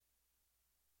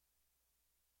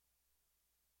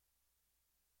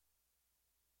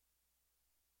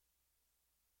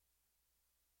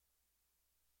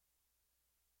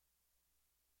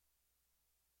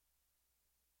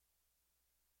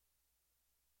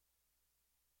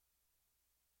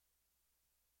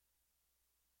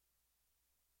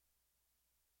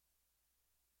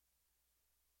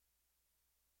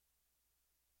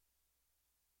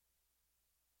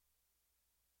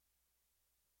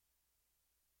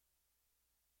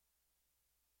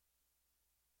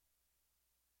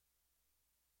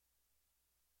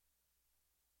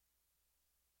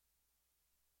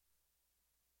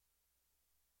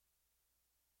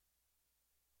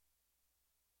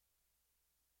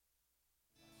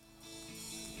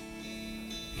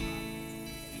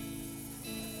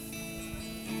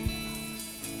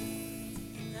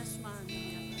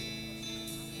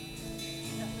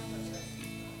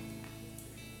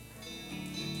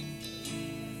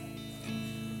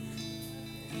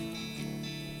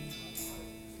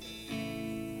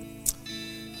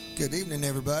Good evening,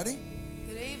 everybody.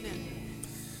 Good evening.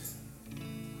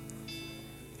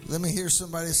 Let me hear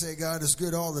somebody say, God is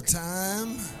good all the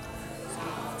time.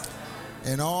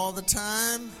 And all the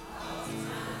time,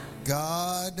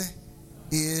 God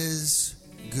is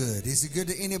good. Is he good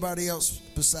to anybody else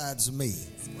besides me?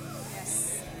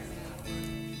 Yes.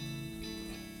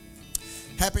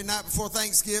 Happy night before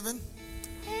Thanksgiving.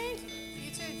 Hey, you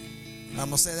too. I'm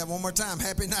going to say that one more time.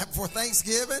 Happy night before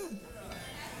Thanksgiving.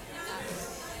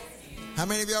 How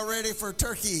many of y'all ready for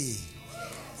turkey?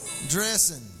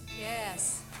 Dressing.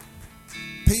 Yes.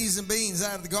 Peas and beans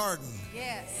out of the garden.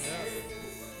 Yes.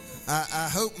 I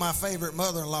hope my favorite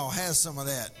mother-in-law has some of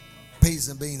that. Peas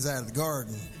and beans out of the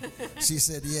garden. She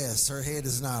said yes. Her head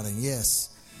is nodding.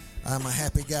 Yes. I'm a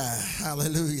happy guy.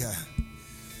 Hallelujah.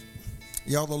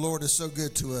 Y'all, the Lord is so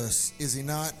good to us. Is he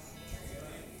not?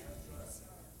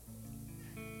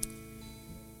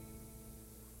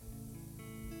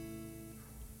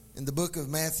 In the book of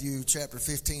Matthew, chapter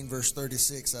 15, verse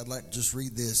 36, I'd like to just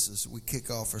read this as we kick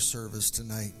off our service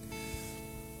tonight.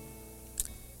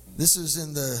 This is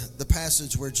in the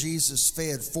passage where Jesus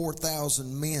fed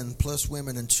 4,000 men plus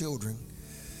women and children.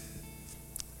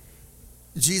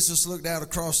 Jesus looked out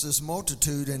across this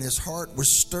multitude and his heart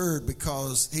was stirred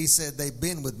because he said, they've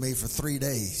been with me for 3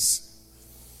 days.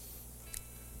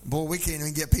 Boy, we can't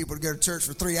even get people to go to church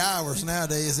for 3 hours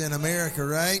nowadays in America,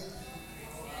 right?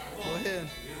 Go ahead.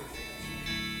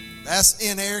 That's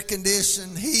in air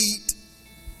conditioned, heat,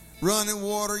 running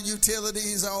water,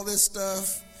 utilities, all this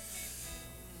stuff.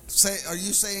 Are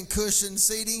you saying cushioned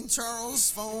seating,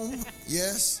 Charles? Foam?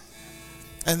 Yes.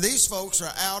 And these folks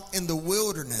are out in the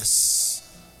wilderness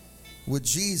with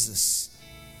Jesus.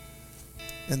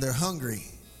 And they're hungry.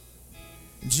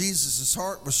 Jesus'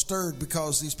 heart was stirred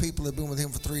because these people had been with him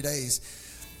for 3 days.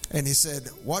 And he said,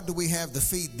 what do we have to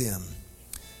feed them?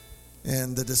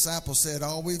 And the disciples said,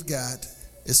 all we've got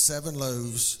is 7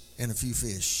 loaves and a few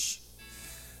fish.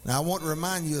 Now, I want to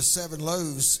remind you of 7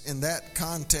 loaves in that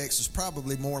context is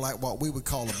probably more like what we would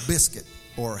call a biscuit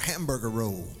or a hamburger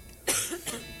roll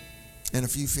and a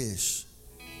few fish.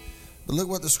 But look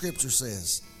what the scripture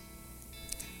says.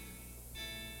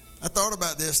 I thought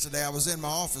about this today. I was in my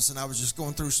office and I was just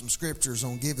going through some scriptures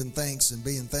on giving thanks and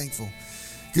being thankful.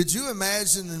 Could you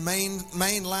imagine the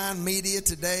mainline media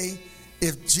today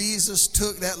if Jesus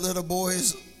took that little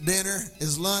boy's dinner,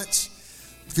 his lunch?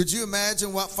 Could you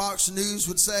imagine what Fox News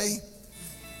would say?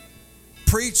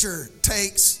 Preacher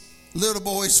takes little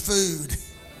boy's food.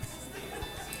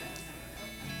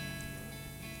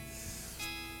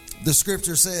 The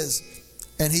scripture says,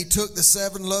 and he took the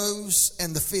 7 loaves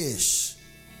and the fish.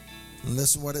 And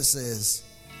listen what it says,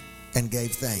 and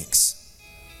gave thanks.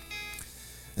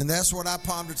 And that's what I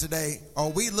ponder today. Are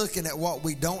we looking at what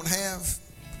we don't have?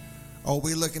 Or are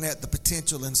we looking at the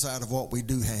potential inside of what we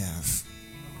do have?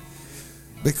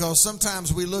 Because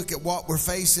sometimes we look at what we're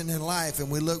facing in life and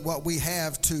we look what we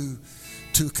have to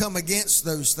come against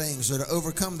those things or to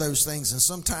overcome those things. And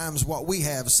sometimes what we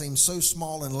have seems so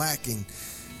small and lacking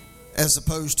as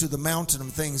opposed to the mountain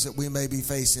of things that we may be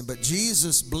facing. But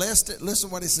Jesus blessed it.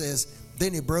 Listen what he says.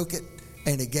 Then he broke it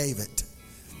and he gave it.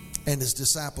 And his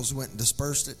disciples went and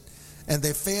dispersed it. And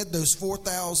they fed those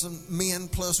 4,000 men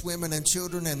plus women and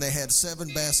children, and they had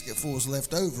 7 basketfuls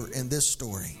left over in this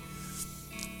story.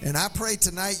 And I pray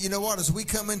tonight, you know what, as we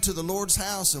come into the Lord's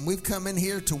house and we've come in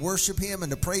here to worship him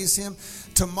and to praise him,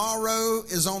 tomorrow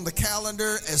is on the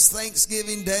calendar as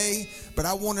Thanksgiving Day, but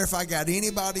I wonder if I got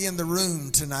anybody in the room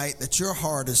tonight that your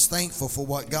heart is thankful for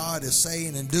what God is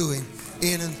saying and doing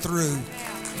in and through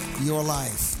your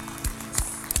life.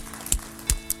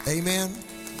 Amen.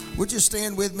 Would you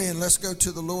stand with me and let's go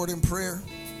to the Lord in prayer?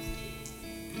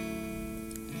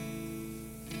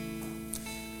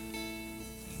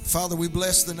 Father, we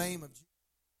bless the name of Jesus.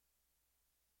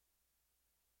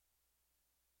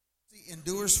 He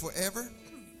endures forever.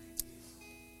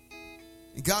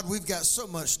 And God, we've got so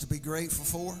much to be grateful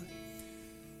for.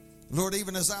 Lord,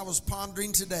 even as I was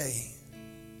pondering today,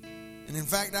 and in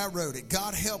fact I wrote it,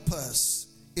 God help us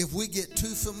if we get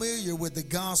too familiar with the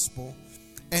gospel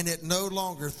and it no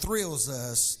longer thrills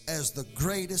us as the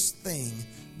greatest thing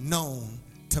known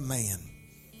to man.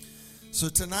 So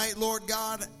tonight, Lord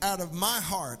God, out of my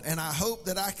heart, and I hope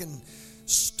that I can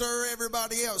stir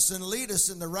everybody else and lead us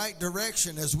in the right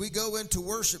direction as we go into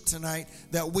worship tonight,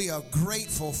 that we are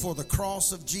grateful for the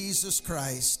cross of Jesus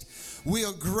Christ. We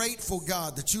are grateful,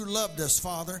 God, that you loved us,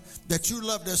 Father, that you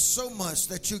loved us so much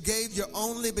that you gave your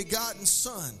only begotten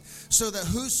Son, so that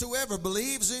whosoever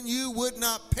believes in you would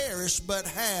not perish but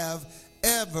have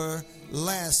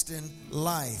everlasting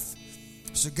life.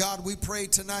 So God, we pray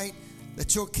tonight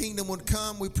that your kingdom would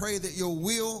come. We pray that your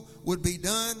will would be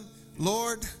done.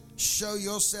 Lord, show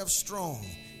yourself strong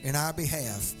in our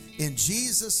behalf. In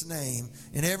Jesus' name.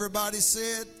 And everybody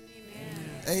said,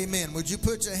 Amen. Amen. Would you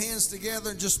put your hands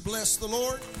together and just bless the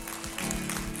Lord?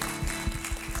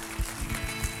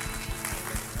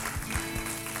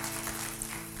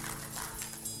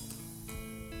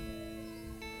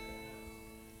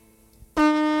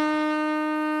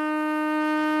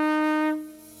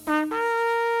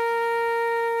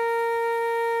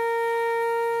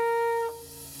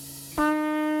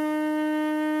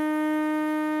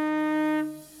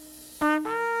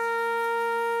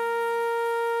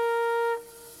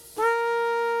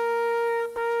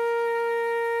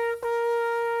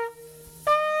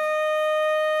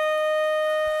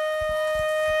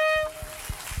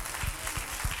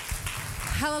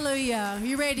 Hallelujah. Are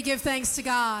you ready to give thanks to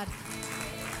God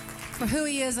for who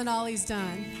He is and all He's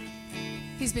done?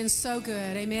 He's been so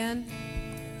good. Amen.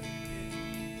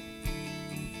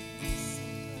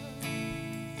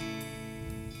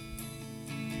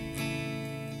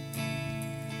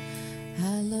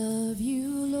 I love you,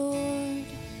 Lord,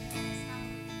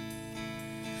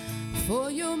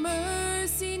 for your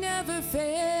mercy never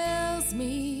fails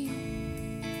me.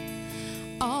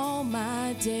 All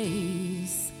my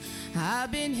days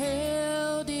I've been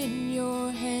held in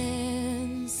your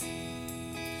hands.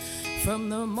 From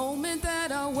the moment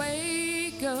that I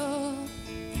wake up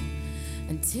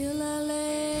until I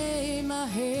lay my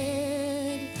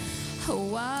head,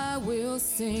 oh, I will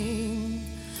sing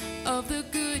of the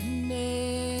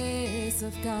goodness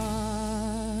of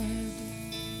God.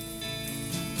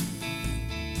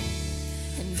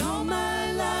 And all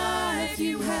my life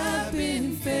you have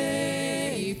been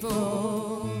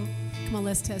faithful. Come on,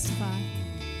 let's testify.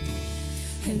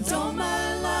 And all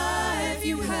my life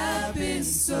you have been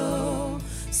so,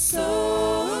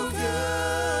 so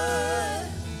good.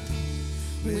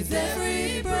 With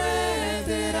every breath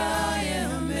that I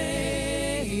am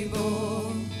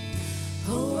able,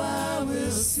 oh, I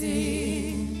will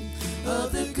sing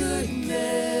of the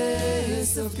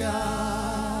goodness of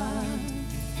God.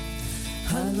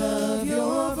 I love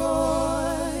your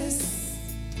voice.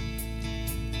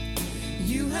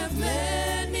 You have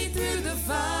led me through the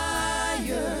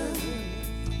fire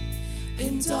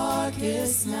in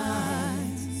darkest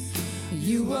nights.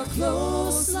 You are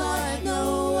close like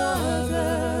no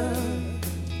other.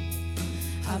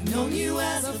 I've known you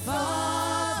as a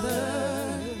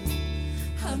father.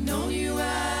 I've known you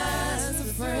as a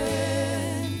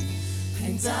friend.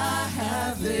 And I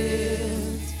have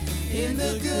lived in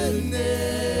the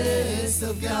goodness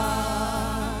of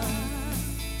God.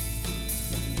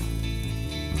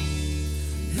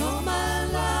 All my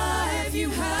life you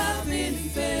have been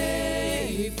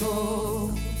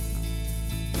faithful.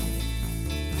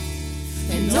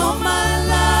 And all my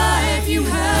life you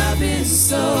have been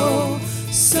so,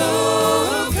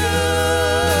 so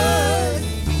good.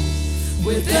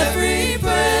 With every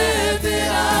breath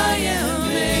that I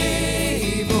am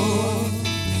able,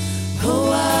 oh,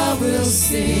 I will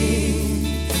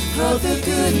sing of the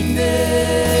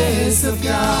goodness of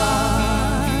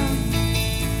God.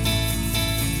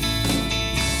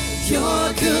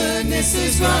 Your goodness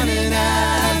is running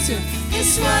after,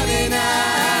 it's running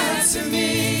after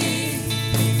me.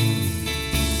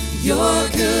 Your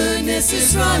goodness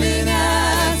is running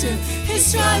after,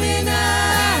 it's running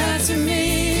after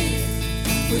me.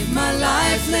 With my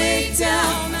life laid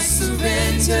down, I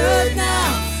surrender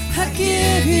now. I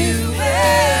give you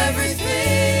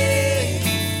everything.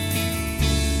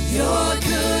 Your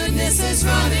goodness is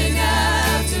running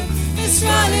after, it's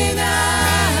running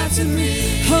after me.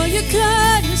 Oh, your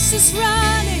goodness is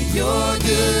running. Your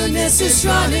goodness is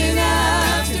running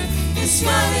after, it's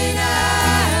running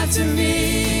after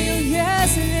me.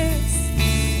 Yes, it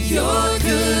is. Your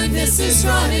goodness is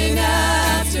running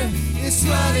after, it's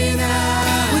running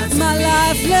after. With my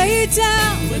life laid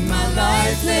down, with my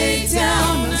life laid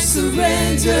down, I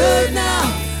surrender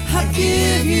now. I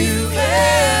give you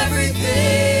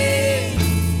everything.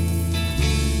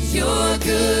 Your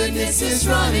goodness is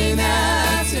running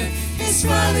after, it's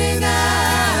running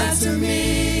after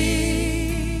me.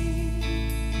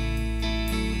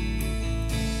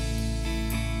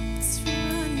 It's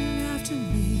running after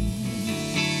me.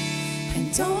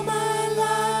 And all my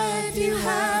life you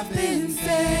have been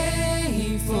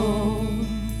faithful.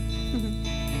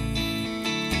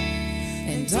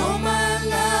 And all my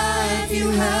life you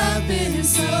have been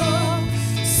so,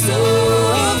 so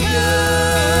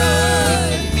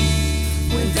good.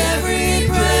 With every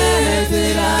breath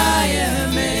that I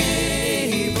am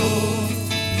able,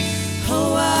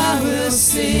 oh, I will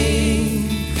sing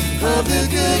of the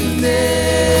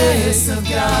goodness of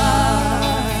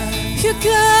God. Your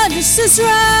goodness is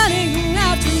running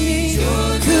after me.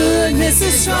 Your goodness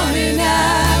is running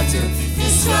after,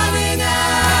 it's running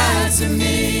after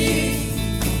me.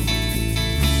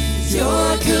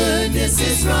 Your goodness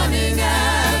is running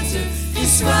after,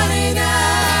 it's running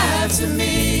after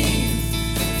me.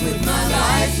 With my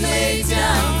life laid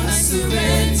down, I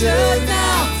surrender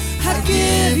now. I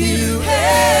give you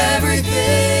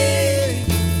everything.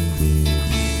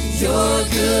 Your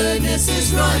goodness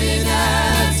is running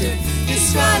after,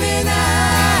 it's running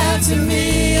after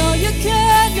me. Oh, your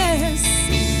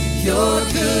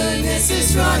goodness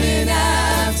is running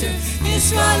after,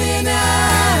 it's running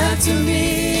after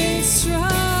me. It's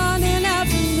running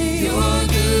after me. Your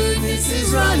goodness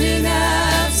is running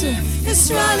after,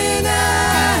 it's running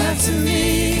after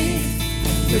me.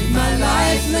 With my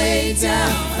life laid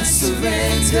down, I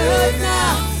surrender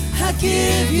now. I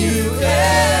give you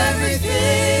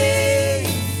everything.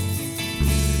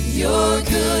 Your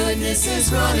goodness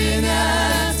is running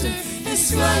after,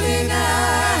 it's running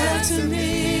after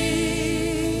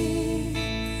me.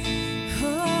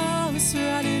 Oh, it's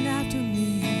running after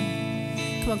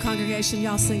me. Come on, congregation,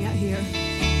 y'all sing out here.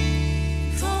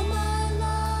 All my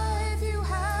life you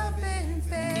have been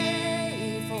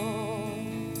faithful,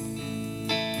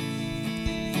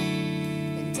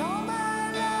 and all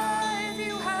my life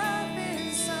you have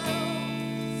been so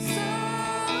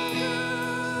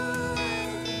good.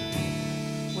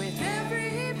 With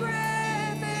every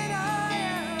breath that I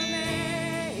am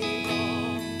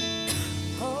able,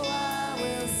 oh, I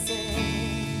will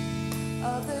sing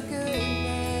of the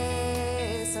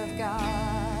goodness of God.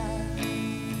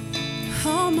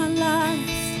 All my life,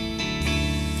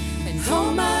 and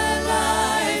all my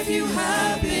life you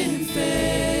have been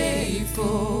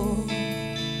faithful,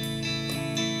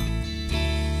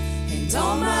 and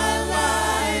all my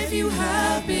life you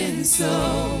have been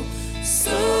so,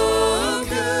 so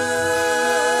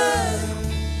good.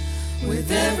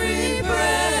 With every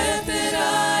breath that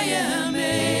I am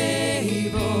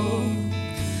able,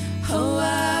 oh,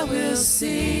 I will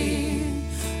sing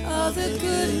of the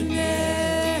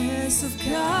goodness of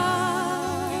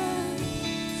God.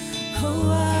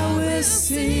 Oh, I will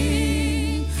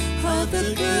sing of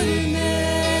the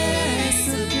goodness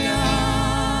of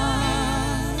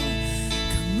God.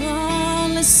 Come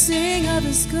on, let's sing of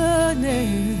His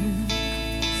goodness.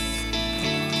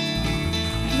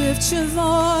 Lift your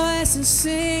voice and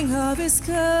sing of His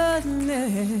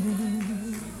goodness.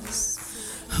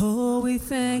 Oh, we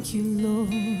thank you, Lord.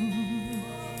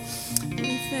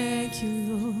 We thank you,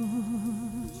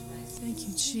 Lord. Thank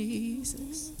you,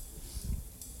 Jesus.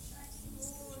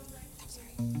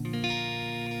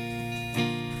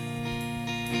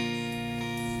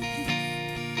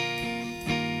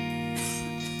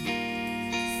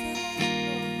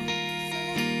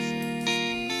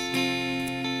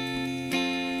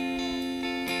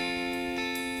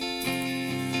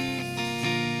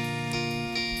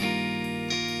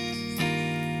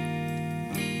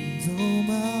 Though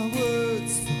my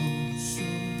words fall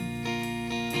short,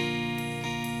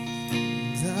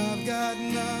 and I've got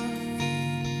nothing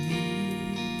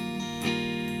new,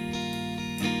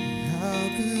 how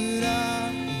could I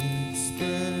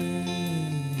express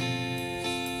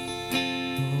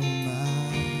all my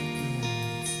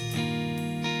gratitude?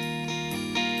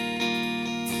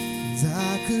 And I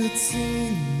could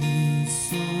sing these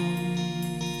songs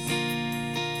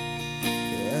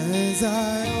as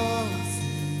I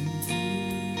often do,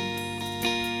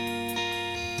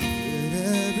 but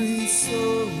every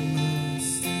soul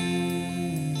must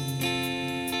end.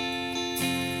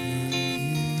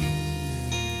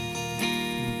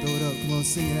 Throw it up, come on,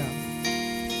 sing it out.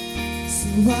 So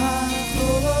I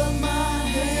hold my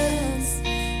hands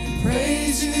and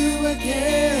praise you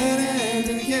again and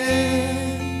again,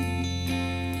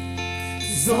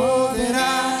 'cause all that I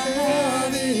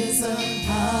have is a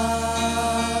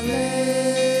hallelujah,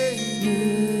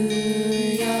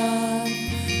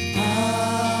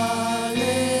 hallelujah.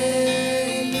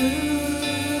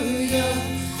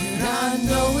 And I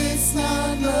know it's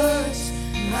not much,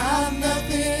 and I'm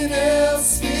nothing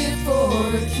else fit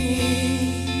for a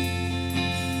king,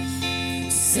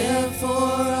 except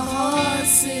for a heart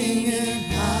singing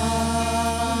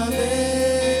hallelujah,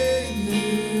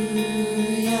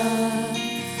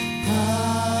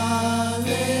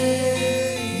 hallelujah.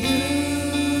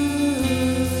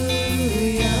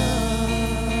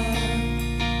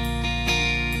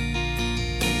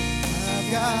 I've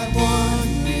got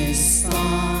one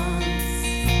response,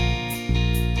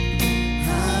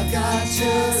 I've got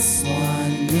just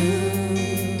one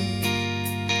move,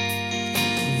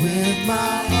 with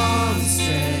my arms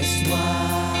stretched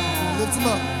wide. Lift 'em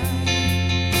up.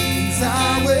 And I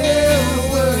will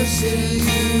to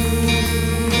you.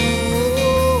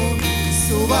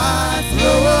 So I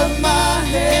throw up my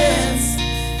hands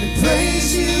and praise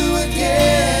you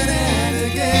again and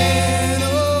again.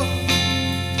 Oh,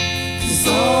 'cause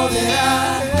all that I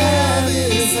have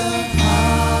is a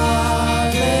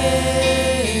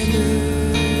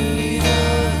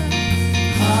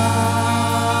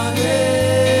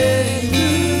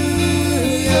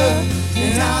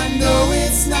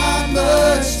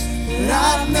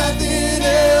I've nothing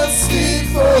else fit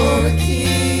for a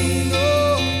king,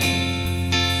 oh,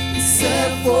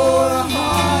 except for a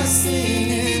heart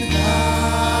singing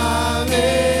hallelujah,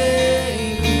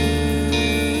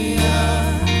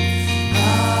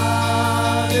 hallelujah.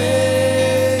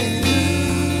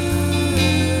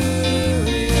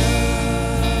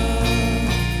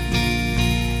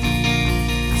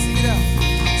 Sing it out.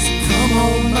 So come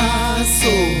on, my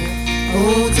soul,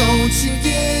 oh, don't you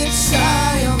get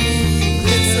shy on me.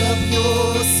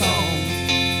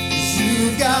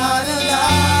 Got a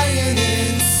lion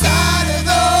inside of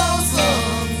those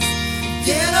lungs.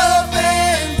 Get up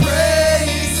and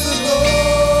praise the Lord.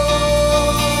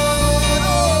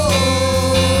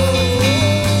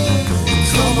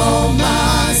 Come on,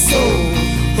 my soul,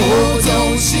 oh,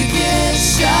 don't you get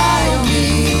shy on me.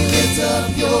 Lift up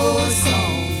your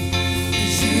song,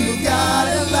 'cause you got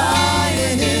a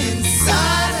lion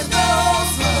inside of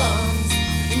those lungs.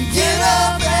 And get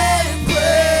up and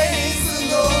praise the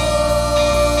Lord.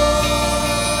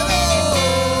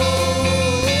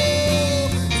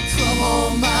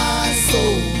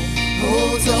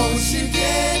 Don't you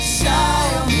get shy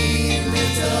on me,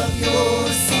 lift up your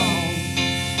song,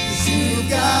 'cause you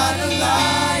got a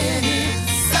lion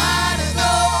inside of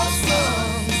those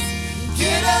lungs.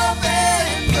 Get up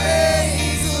and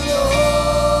praise the Lord.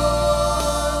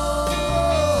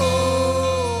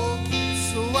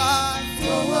 So I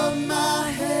throw up my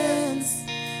hands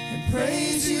and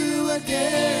praise you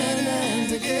again and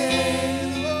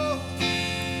again. Oh,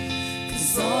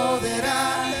 'cause all that I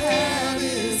have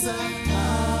is a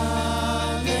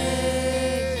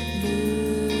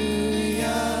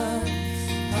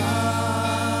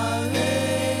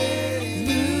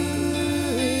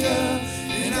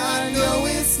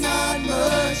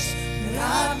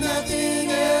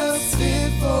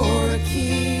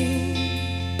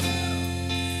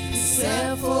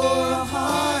except for a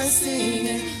heart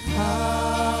singing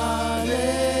hallelujah,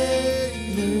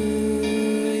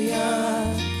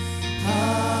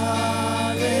 hallelujah.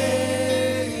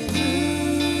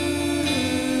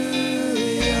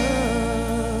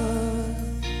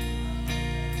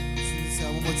 Sing this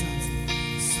out one more time.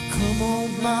 So come on,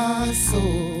 my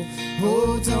soul,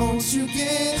 oh, don't you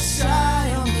get shy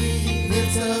on me.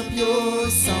 Lift up your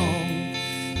song,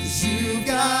 'cause you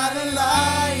got a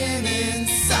lion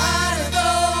inside of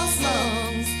those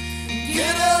lungs.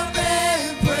 Get up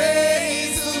and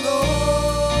praise the Lord.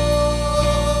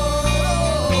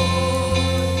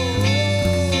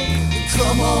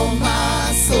 Come on,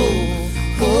 my soul,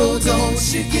 oh, don't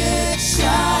you get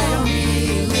shy on me.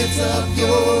 Lift up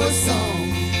your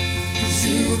song, 'cause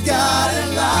you got a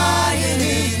lion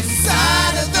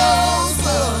inside of those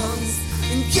lungs.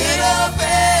 And get up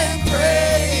and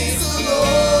praise the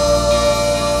Lord.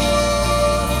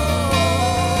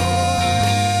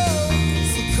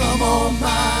 So come on,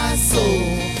 my soul,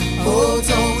 oh,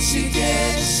 don't you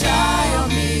get shy on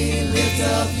me. Lift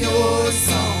up your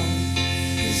song,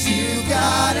 'cause you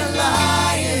got a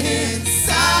lion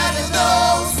inside of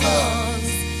those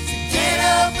lungs. So get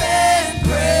up and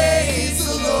praise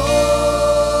the Lord.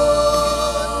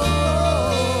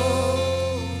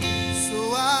 So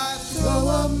I throw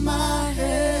up my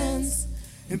hands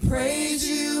and praise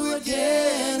you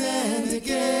again and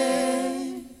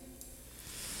again,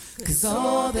 'cause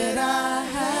all that I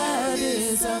have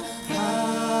is a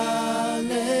hallelujah,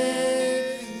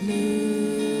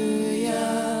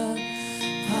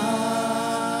 hallelujah.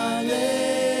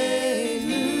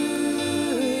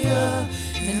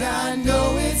 And I know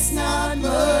it's not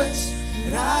much,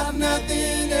 but I've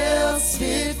nothing else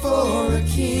fit for a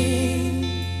king,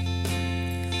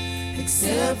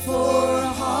 except for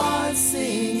a heart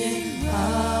singing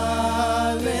hallelujah,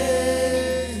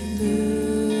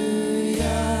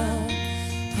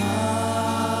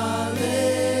 hallelujah.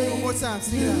 One more time,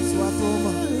 sing it out. So I throw them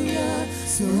up.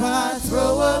 So I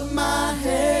throw up my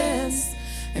hands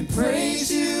and praise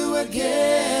you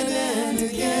again and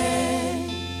again,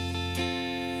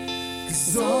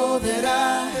 'cause all that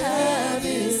I have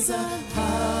is a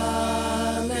hallelujah,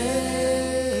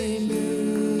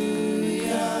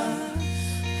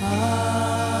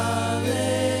 hallelujah.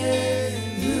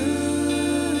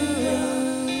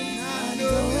 I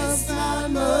know it's not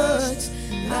much,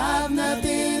 and I've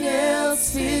nothing else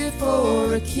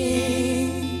for a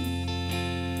king,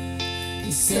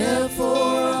 except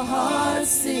for a heart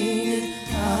singing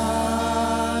hallelujah,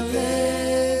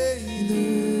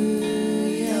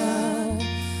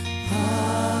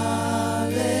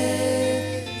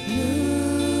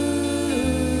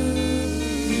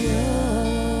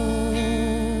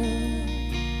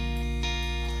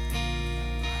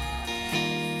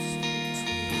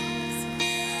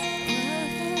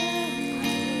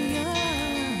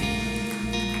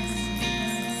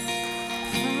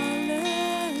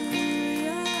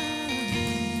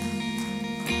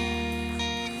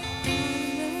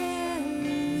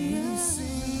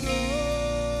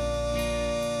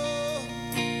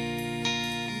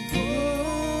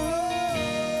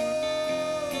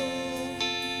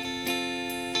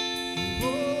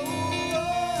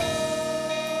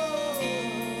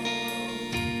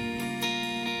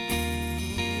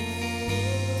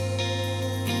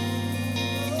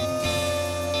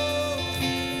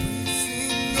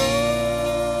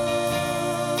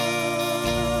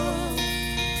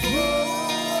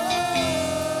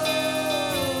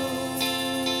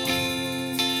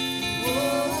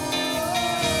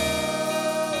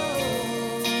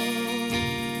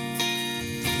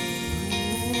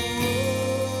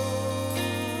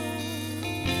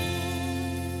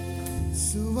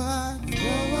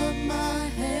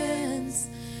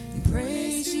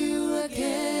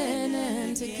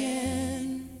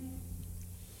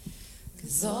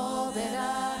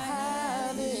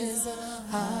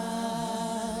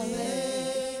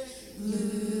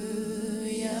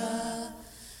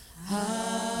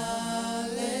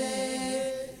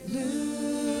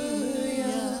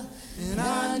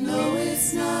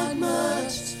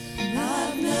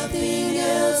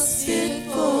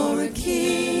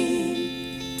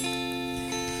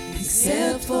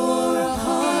 except for a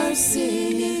heart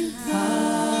singing hallelujah,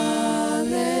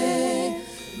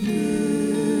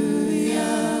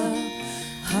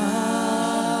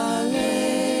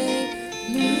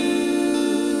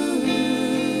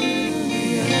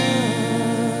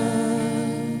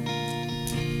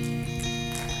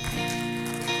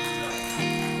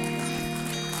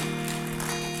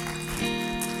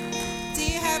 Do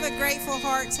you have a grateful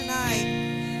heart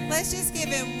tonight? Let's just give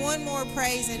him one more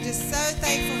praise and just so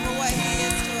thankful for what he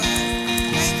is to us.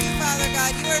 Thank you, Father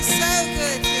God. You are so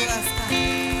good to us, God.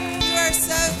 You are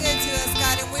so good to us,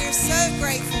 God, and we are so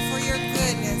grateful for your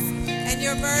goodness and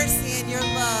your mercy and your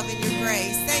love and your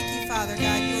grace. Thank you, Father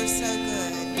God. You are so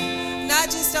good.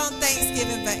 Not just on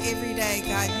Thanksgiving, but every day,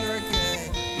 God, you are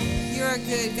good. You are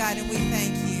good, God, and we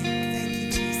thank you. Thank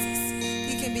you, Jesus.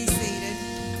 You can be seated.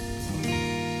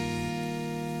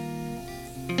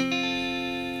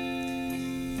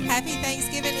 Happy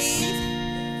Thanksgiving Eve.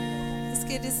 It's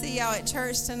good to see y'all at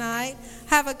church tonight.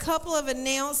 Have a couple of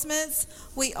announcements.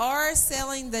 We are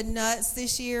selling the nuts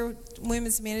this year,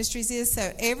 Women's Ministries is.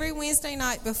 So every Wednesday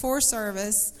night before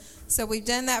service, so we've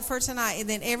done that for tonight, and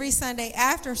then every Sunday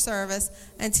after service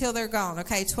until they're gone.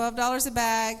 Okay, $12 a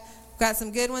bag. Got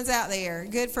some good ones out there.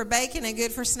 Good for baking and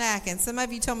good for snacking. Some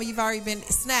of you told me you've already been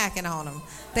snacking on them.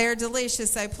 They're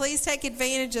delicious. So please take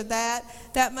advantage of that.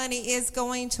 That money is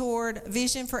going toward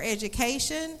Vision for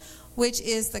Education, which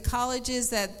is the colleges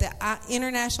that the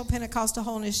International Pentecostal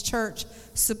Holiness Church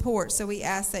supports. So we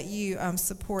ask that you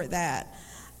support that.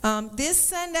 This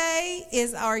Sunday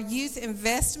is our Youth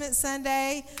Investment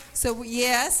Sunday. So,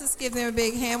 yes, let's give them a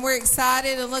big hand. We're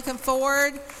excited and looking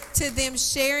forward to them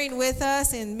sharing with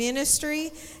us in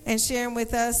ministry and sharing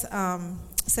with us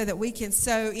so that we can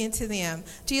sow into them.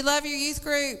 Do you love your youth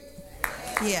group?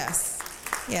 Yes.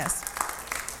 Yes.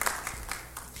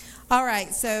 All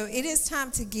right, so it is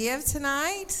time to give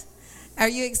tonight. Are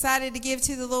you excited to give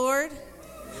to the Lord?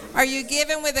 Are you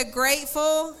giving with a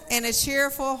grateful and a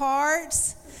cheerful heart?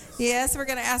 Yes, we're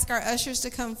going to ask our ushers to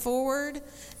come forward.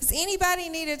 Does anybody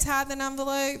need a tithing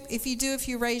envelope? If you do, if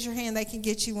you raise your hand, they can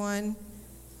get you one.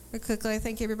 Real quickly, I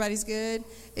think everybody's good.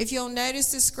 If you'll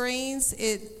notice the screens,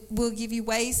 it will give you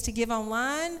ways to give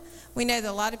online. We know that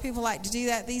a lot of people like to do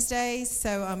that these days.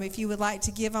 So if you would like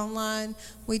to give online,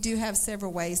 we do have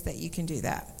several ways that you can do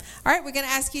that. All right, we're going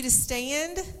to ask you to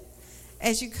stand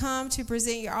as you come to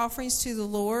present your offerings to the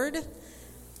Lord.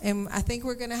 And I think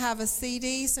we're going to have a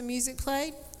CD, some music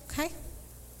played. Okay?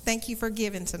 Thank you for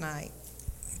giving tonight.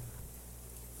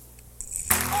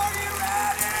 Are you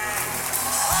ready?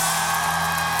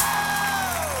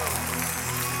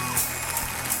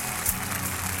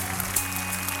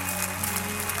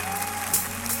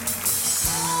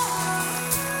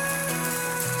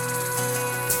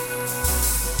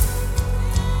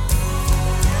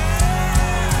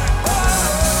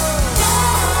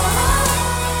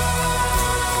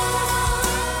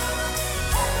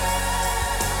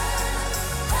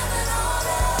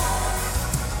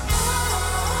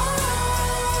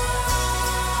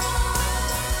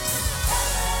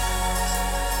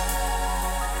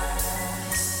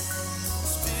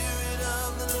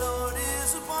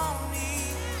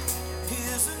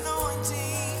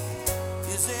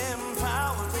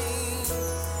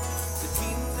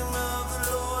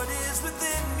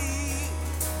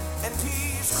 and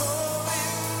He's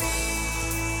calling me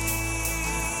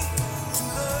to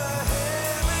the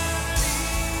heavenly.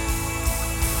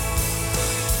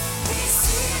 He's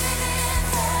seated in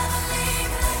heavenly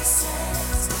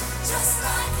places, just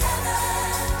like heaven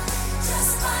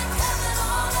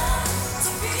on earth.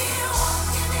 To be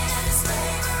walking in His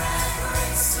favor and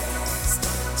graces,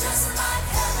 just like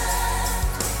heaven on earth.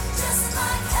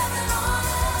 Heaven on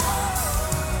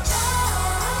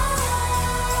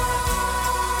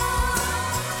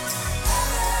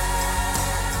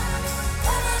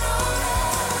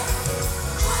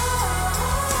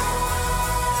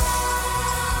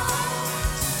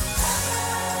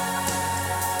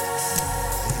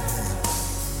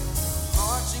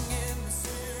Marching in the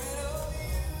spirit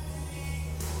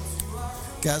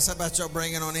of Guys, how about y'all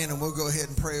bring it on in and we'll go ahead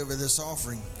and pray over this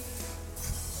offering.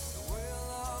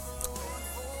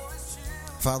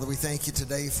 Father, we thank you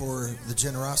today for the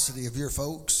generosity of your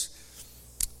folks.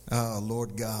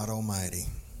 Lord God Almighty.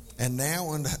 And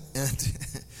now unto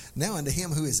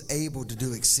him who is able to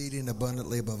do exceeding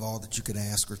abundantly above all that you could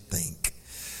ask or think.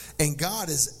 And God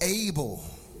is able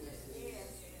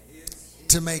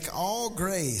to make all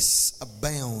grace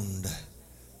abound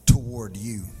toward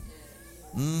you.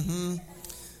 And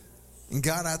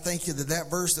God, I thank you that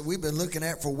verse that we've been looking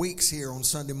at for weeks here on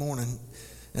Sunday morning,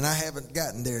 and I haven't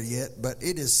gotten there yet, but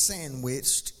it is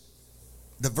sandwiched.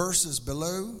 The verses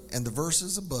below and the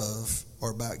verses above are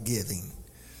about giving.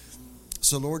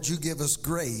 So, Lord, you give us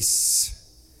grace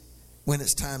when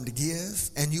it's time to give,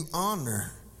 and you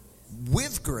honor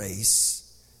with grace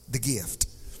the gift.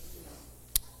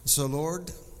 So,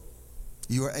 Lord,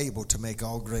 you are able to make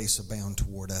all grace abound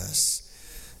toward us.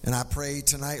 And I pray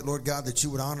tonight, Lord God, that you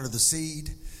would honor the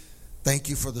seed. Thank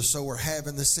you for the sower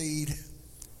having the seed.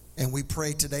 And we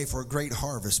pray today for a great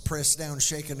harvest. Pressed down,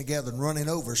 shaken together, and running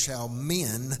over shall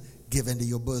men give into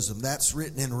your bosom. That's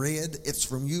written in red. It's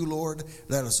from you, Lord.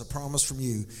 That is a promise from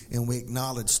you. And we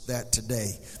acknowledge that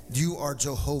today. You are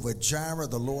Jehovah Jireh,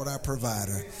 the Lord our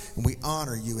provider. And we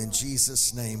honor you in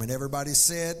Jesus' name. And everybody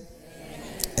said,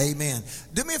 Amen.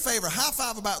 Do me a favor, high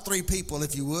five about 3 people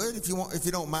if you would, if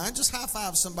you don't mind. Just high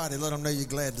five somebody, let them know you're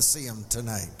glad to see them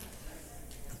tonight.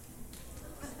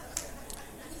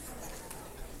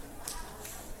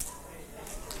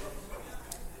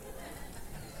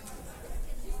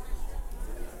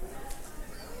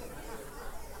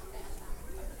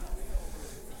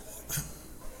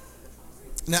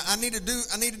 Now I need to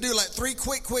do like 3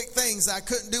 quick things I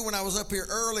couldn't do when I was up here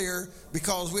earlier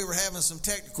because we were having some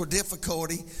technical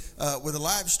difficulty with the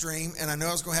live stream, and I know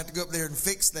I was going to have to go up there and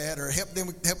fix that or help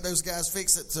those guys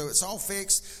fix it. So it's all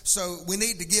fixed. So we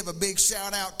need to give a big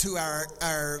shout out to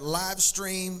our live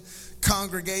stream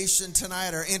congregation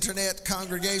tonight, our internet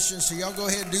congregation. So y'all go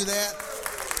ahead and do that.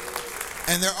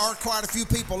 And there are quite a few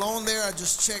people on there. I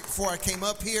just checked before I came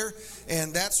up here.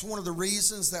 And that's one of the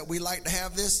reasons that we like to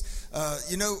have this.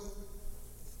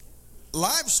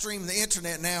 Live stream, the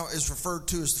internet now is referred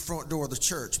to as the front door of the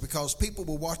church because people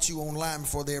will watch you online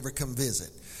before they ever come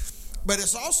visit. But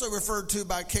it's also referred to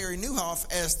by Carrie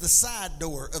Newhoff as the side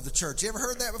door of the church. You ever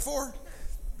heard that before?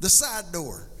 The side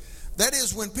door. That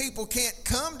is when people can't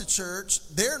come to church,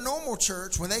 their normal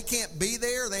church, when they can't be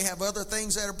there, they have other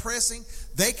things that are pressing,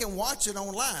 they can watch it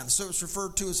online. So it's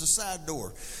referred to as a side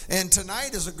door. And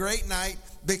tonight is a great night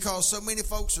because so many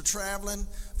folks are traveling.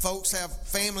 Folks have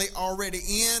family already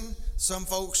in. Some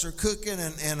folks are cooking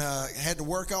and had to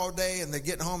work all day and they're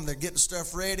getting home and they're getting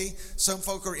stuff ready. Some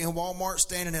folk are in Walmart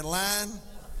standing in line.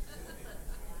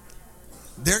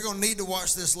 They're going to need to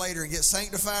watch this later and get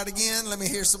sanctified again. Let me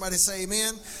hear somebody say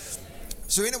amen.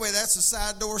 So anyway, that's the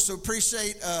side door. So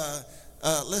appreciate,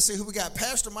 let's see who we got.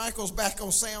 Pastor Michael's back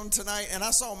on sound tonight. And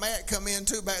I saw Matt come in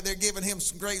too back there giving him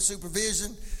some great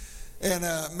supervision. And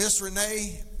Miss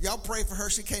Renee, y'all pray for her.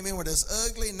 She came in with this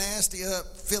ugly, nasty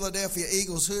up Philadelphia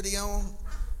Eagles hoodie on.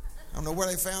 I don't know where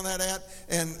they found that at.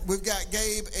 And we've got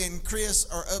Gabe and Chris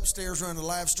are upstairs running the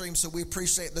live stream. So we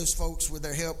appreciate those folks with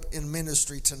their help in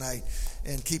ministry tonight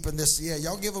and keeping this. Yeah,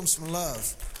 y'all give them some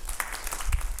love.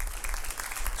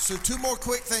 So 2 more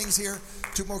quick things here.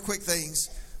 2 more quick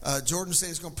things. Jordan said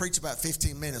he's going to preach about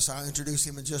 15 minutes. So I'll introduce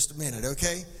him in just a minute,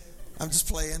 okay? I'm just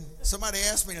playing. Somebody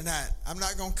asked me tonight. I'm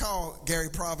not going to call Gary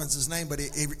Province's name, but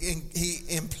he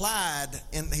implied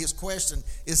in his question,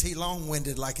 is he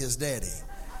long-winded like his daddy?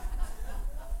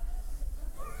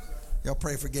 Y'all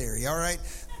pray for Gary, all right?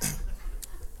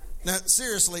 Now,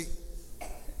 seriously,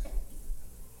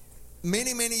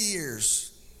 many, many years,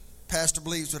 Pastor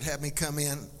Bleaves would have me come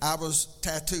in. I was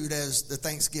tattooed as the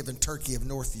Thanksgiving turkey of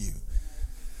Northview.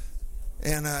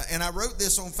 And I wrote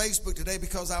this on Facebook today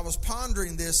because I was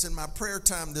pondering this in my prayer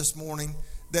time this morning,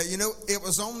 that, it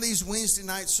was on these Wednesday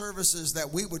night services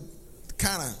that we would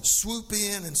kind of swoop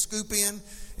in and scoop in.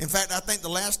 In fact, I think the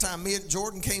last time me and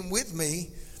Jordan came with me,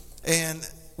 and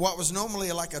what was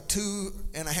normally like a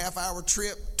 2.5 hour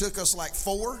trip took us like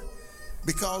 4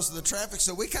 because of the traffic.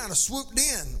 So we kind of swooped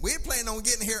in. We had planned on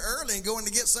getting here early and going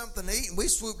to get something to eat, and we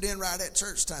swooped in right at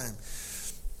church time.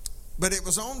 But it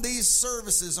was on these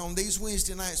services, on these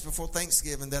Wednesday nights before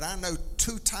Thanksgiving, that I know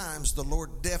 2 times the Lord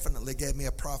definitely gave me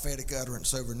a prophetic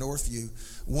utterance over Northview.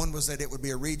 One was that it would be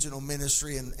a regional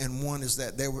ministry, and one is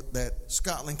that that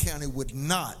Scotland County would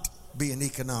not be an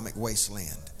economic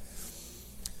wasteland.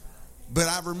 But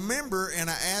I remember, and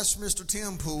I asked Mr.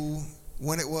 Tim Poole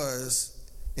when it was,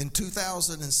 in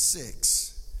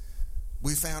 2006,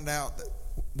 we found out that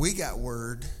we got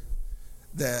word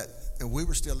that, and we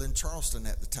were still in Charleston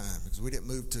at the time because we didn't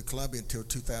move to Columbia until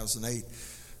 2008.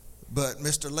 But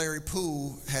Mr. Larry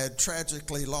Poole had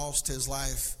tragically lost his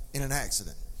life in an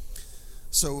accident.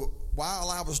 So while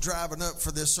I was driving up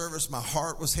for this service, my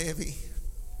heart was heavy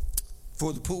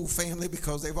for the Poole family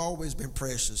because they've always been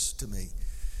precious to me.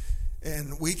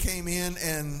 And we came in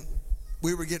and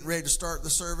we were getting ready to start the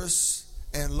service,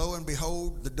 and lo and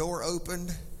behold, the door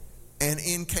opened and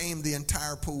in came the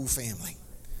entire Poole family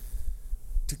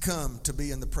to come to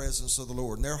be in the presence of the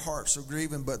Lord. And their hearts are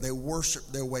grieving, but they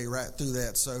worshiped their way right through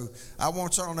that. So I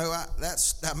want y'all to know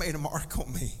that made a mark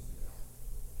on me.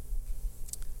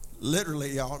 Literally,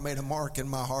 y'all, it made a mark in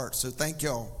my heart. So thank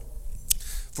y'all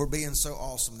for being so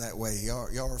awesome that way.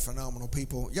 Y'all are phenomenal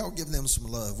people. Y'all give them some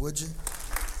love, would you?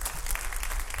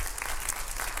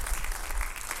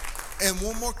 And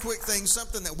one more quick thing,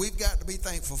 something that we've got to be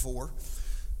thankful for.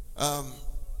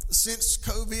 Since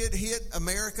COVID hit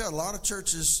America, a lot of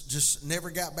churches just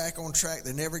never got back on track.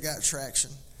 They never got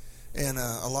traction. And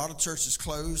a lot of churches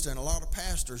closed, and a lot of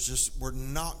pastors just were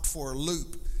knocked for a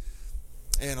loop.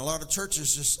 And a lot of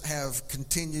churches just have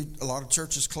continued, a lot of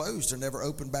churches closed and never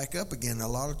opened back up again. A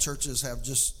lot of churches have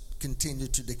just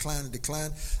continued to decline and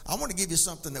decline. I want to give you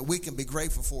something that we can be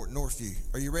grateful for at Northview.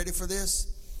 Are you ready for this?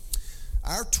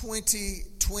 Our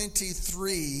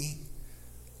 2023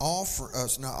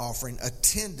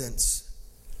 attendance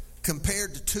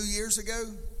compared to 2 years ago,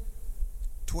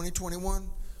 2021,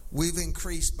 we've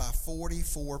increased by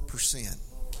 44%.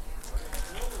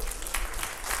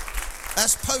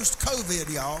 That's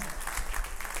post-COVID, y'all.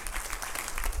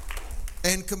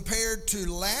 And compared to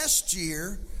last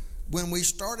year, when we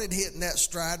started hitting that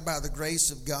stride by the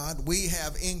grace of God, we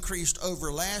have increased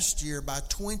over last year by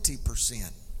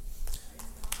 20%.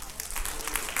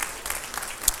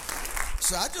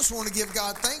 So I just want to give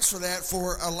God thanks for that,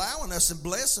 for allowing us and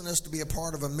blessing us to be a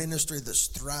part of a ministry that's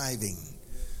thriving,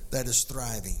 that is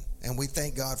thriving. And we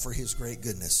thank God for his great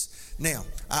goodness. Now,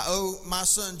 I owe my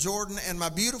son Jordan and my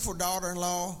beautiful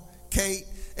daughter-in-law, Kate,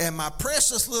 and my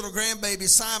precious little grandbaby,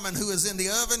 Simon, who is in the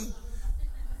oven,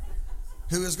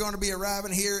 who is going to be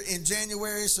arriving here in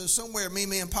January. So somewhere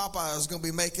Mimi and Papa is going to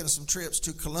be making some trips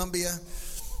to Columbia.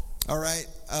 All right.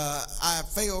 I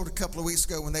failed a couple of weeks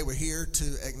ago when they were here to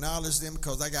acknowledge them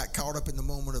because I got caught up in the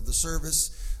moment of the service.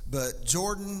 But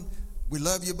Jordan, we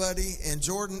love you, buddy. And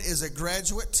Jordan is a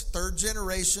graduate, 3rd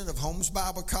generation of Holmes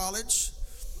Bible College.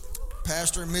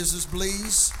 Pastor and Mrs.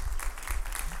 Blees,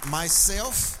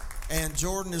 myself, and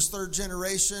Jordan is 3rd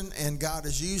generation, and God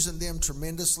is using them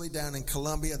tremendously down in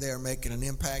Columbia. They are making an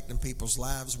impact in people's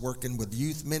lives, working with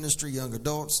youth ministry, young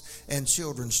adults, and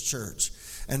children's church.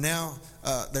 And now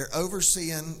they're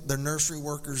overseeing the nursery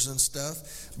workers and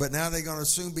stuff, but now they're going to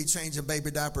soon be changing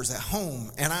baby diapers at home,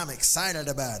 and I'm excited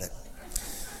about it.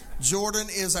 Jordan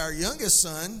is our youngest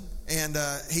son, and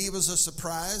he was a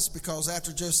surprise because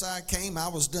after Josiah came, I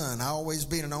was done. I always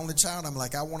being an only child, I'm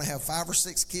like, I want to have 5 or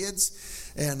 6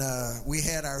 kids, and we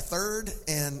had our 3rd,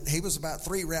 and he was about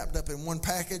 3 wrapped up in one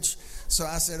package, so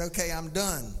I said, okay, I'm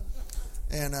done.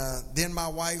 And then my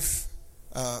wife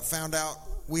found out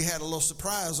we had a little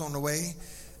surprise on the way,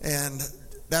 and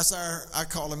that's I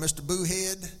call him Mr.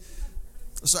 Boohead.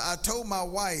 So I told my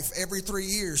wife every 3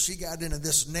 years she got into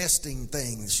this nesting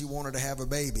thing. She wanted to have a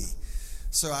baby.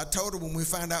 So I told her when we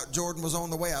found out Jordan was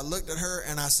on the way, I looked at her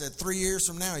and I said, 3 years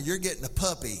from now, you're getting a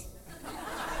puppy.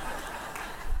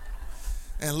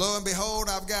 And lo and behold,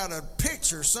 I've got a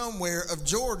picture somewhere of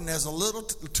Jordan as a little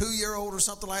 2-year-old or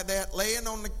something like that, laying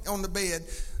on the bed,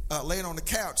 laying on the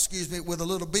couch, with a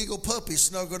little beagle puppy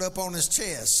snuggled up on his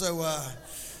chest. So,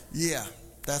 yeah.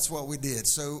 That's what we did.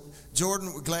 So,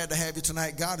 Jordan, we're glad to have you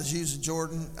tonight. God is using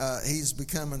Jordan. He's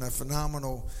becoming a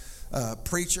phenomenal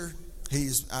preacher.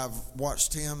 I've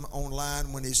watched him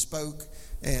online when he spoke,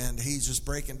 and he's just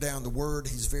breaking down the word.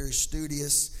 He's very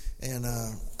studious, and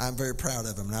I'm very proud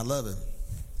of him, and I love him.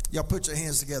 Y'all put your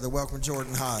hands together. Welcome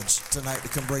Jordan Hodge tonight to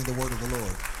come bring the word of the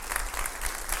Lord.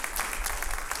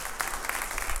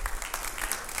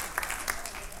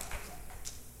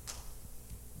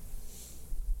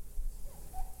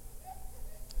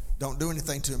 Don't do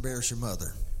anything to embarrass your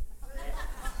mother.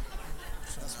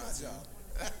 That's my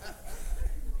job.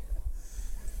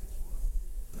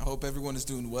 I hope everyone is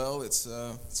doing well. It's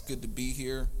good to be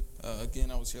here.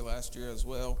 Again, I was here last year as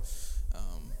well.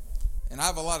 And I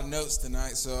have a lot of notes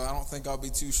tonight, so I don't think I'll be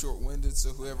too short-winded. So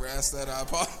whoever asked that,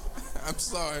 I'm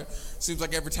sorry. Seems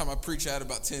like every time I preach, I had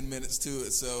about 10 minutes to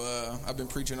it. So I've been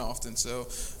preaching often, so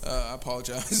I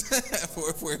apologize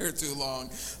if we're here too long.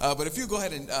 But if you go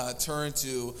ahead and turn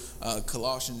to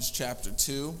Colossians chapter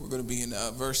 2, we're going to be in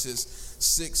verses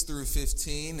 6 through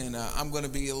 15, and I'm going to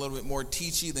be a little bit more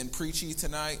teachy than preachy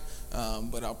tonight,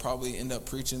 but I'll probably end up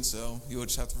preaching, so you'll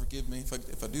just have to forgive me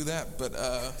if I do that. But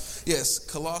yes,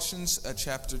 Colossians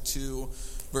chapter 2,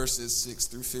 verses 6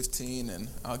 through 15, and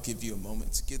I'll give you a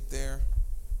moment to get there.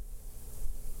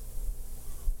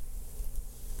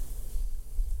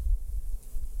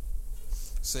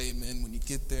 Say amen when you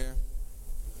get there.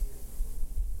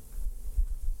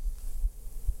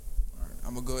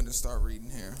 I'm going to go ahead and start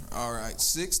reading here. All right,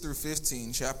 6 through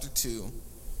 15, chapter 2.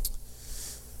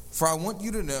 For I want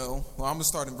you to know, well, I'm going to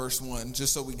start in verse 1,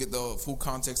 just so we get the full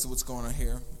context of what's going on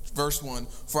here. Verse 1,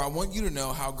 for I want you to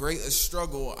know how great a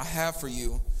struggle I have for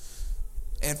you,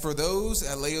 and for those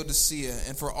at Laodicea,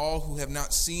 and for all who have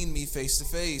not seen me face to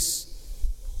face,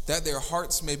 that their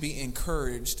hearts may be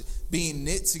encouraged, being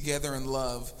knit together in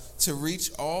love, to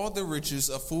reach all the riches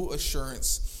of full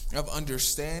assurance of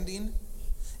understanding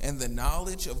and the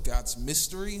knowledge of God's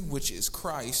mystery, which is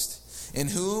Christ, in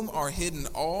whom are hidden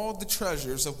all the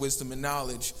treasures of wisdom and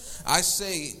knowledge. I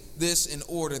say this in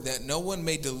order that no one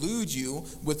may delude you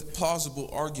with plausible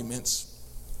arguments.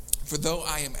 For though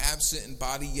I am absent in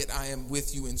body, yet I am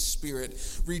with you in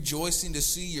spirit, rejoicing to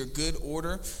see your good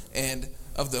order and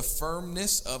of the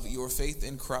firmness of your faith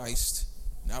in Christ.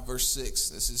 Now verse 6,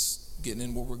 this is getting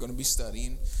in what we're going to be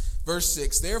studying. Verse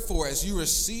 6, therefore, as you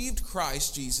received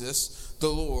Christ Jesus, the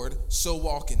Lord, so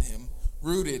walk in him,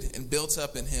 rooted and built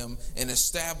up in him, and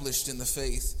established in the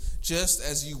faith, just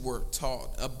as you were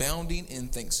taught, abounding in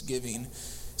thanksgiving.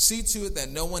 See to it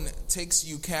that no one takes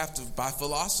you captive by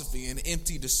philosophy and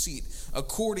empty deceit,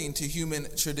 according to human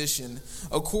tradition,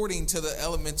 according to the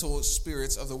elemental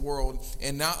spirits of the world,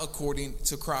 and not according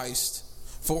to Christ.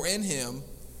 For in him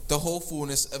the whole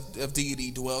fullness of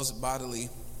deity dwells bodily.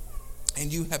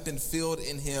 And you have been filled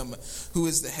in him who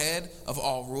is the head of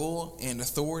all rule and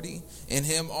authority. In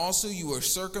him also you were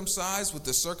circumcised with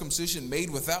the circumcision made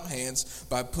without hands,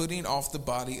 by putting off the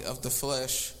body of the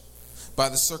flesh, by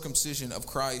the circumcision of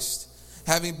Christ,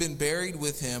 having been buried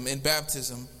with him in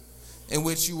baptism, in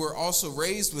which you were also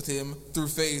raised with him through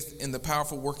faith in the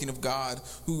powerful working of God,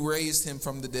 who raised him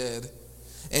from the dead.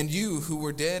 And you who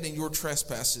were dead in your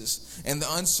trespasses and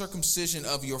the uncircumcision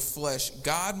of your flesh,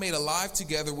 God made alive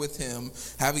together with him,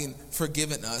 having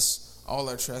forgiven us all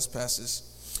our trespasses,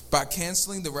 by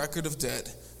canceling the record of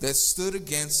debt that stood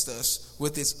against us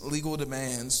with its legal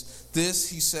demands. This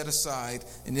he set aside,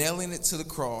 and nailing it to the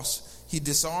cross, he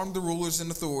disarmed the rulers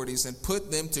and authorities and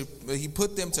put them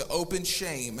to open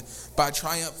shame by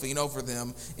triumphing over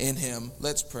them in him.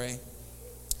 Let's pray.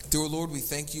 Dear Lord, we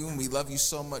thank you and we love you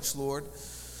so much, Lord.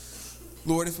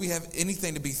 Lord, if we have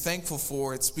anything to be thankful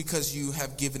for, it's because you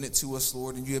have given it to us,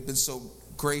 Lord, and you have been so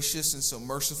gracious and so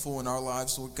merciful in our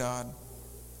lives, Lord God.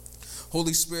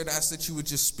 Holy Spirit, I ask that you would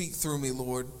just speak through me,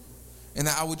 Lord, and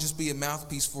that I would just be a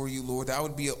mouthpiece for you, Lord, that I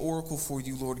would be an oracle for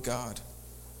you, Lord God.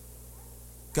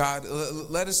 God,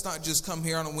 let us not just come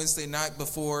here on a Wednesday night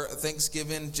before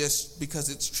Thanksgiving just because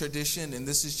it's tradition and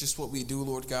this is just what we do,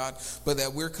 Lord God, but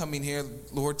that we're coming here,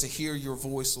 Lord, to hear your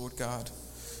voice, Lord God.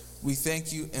 We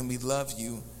thank you and we love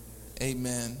you.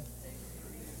 Amen.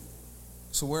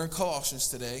 So we're in Colossians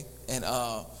today,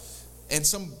 and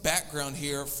some background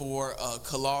here for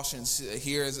Colossians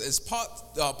here is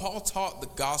Paul taught the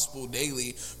gospel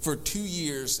daily for 2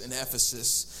 years in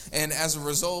Ephesus, and as a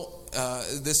result,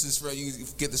 this is where you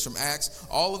get this from Acts,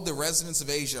 all of the residents of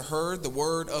Asia heard the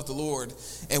word of the Lord,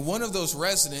 and one of those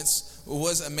residents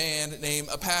was a man named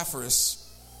Epaphras.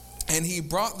 And he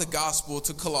brought the gospel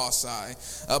to Colossae.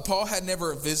 Paul had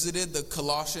never visited the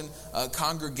Colossian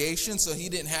congregation, so he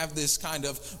didn't have this kind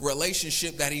of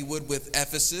relationship that he would with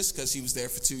Ephesus because he was there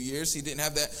for 2 years. He didn't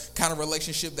have that kind of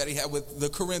relationship that he had with the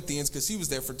Corinthians because he was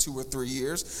there for 2 or 3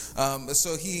 years.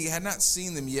 So he had not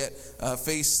seen them yet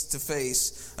face to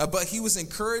face. But he was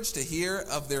encouraged to hear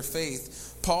of their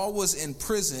faith Paul was in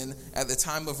prison at the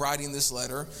time of writing this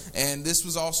letter, and this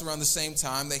was also around the same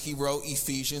time that he wrote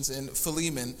Ephesians and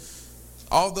Philemon.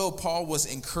 Although Paul was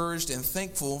encouraged and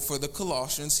thankful for the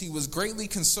Colossians, he was greatly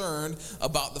concerned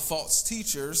about the false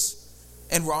teachers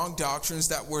and wrong doctrines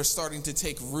that were starting to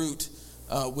take root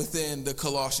within the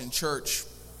Colossian church.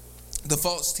 The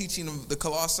false teaching of the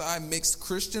Colossae mixed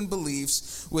Christian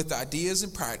beliefs with ideas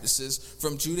and practices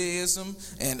from Judaism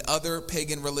and other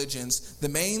pagan religions. The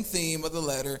main theme of the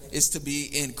letter is to be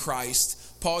in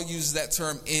Christ. Paul uses that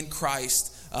term in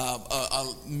Christ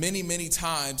many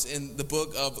times in the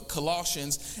book of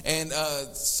Colossians. And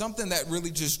something that really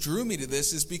just drew me to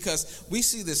this is because we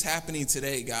see this happening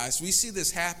today, guys. We see this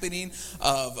happening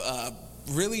of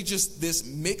really just this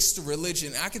mixed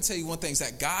religion. I can tell you one thing, is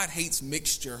that God hates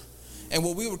mixture. And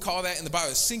what we would call that in the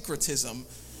Bible is syncretism,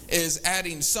 is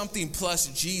adding something plus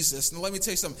Jesus. And let me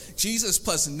tell you something, Jesus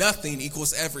plus nothing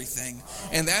equals everything.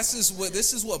 And this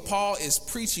is what Paul is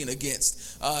preaching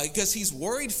against, because he's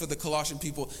worried for the Colossian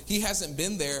people. He hasn't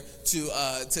been there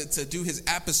to do his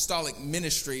apostolic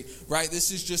ministry, right?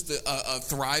 This is just a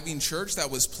thriving church that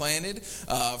was planted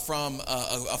from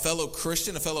a fellow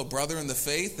Christian, a fellow brother in the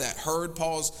faith that heard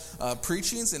Paul's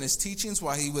preachings and his teachings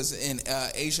while he was in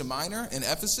Asia Minor in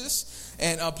Ephesus.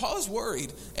 And Paul is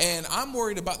worried, and I'm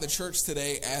worried about the church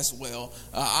today as well.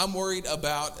 I'm worried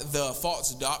about the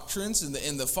false doctrines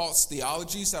and the false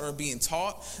theologies that are being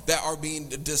taught, that are being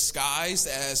disguised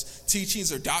as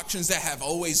teachings or doctrines that have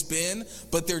always been,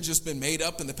 but they're just been made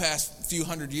up in the past few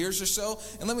hundred years or so.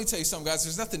 And let me tell you something, guys,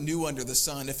 there's nothing new under the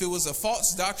sun. If it was a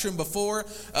false doctrine before,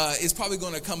 it's probably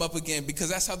going to come up again, because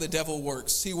that's how the devil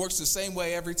works. He works the same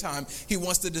way every time. He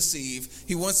wants to deceive.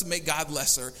 He wants to make God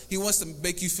lesser. He wants to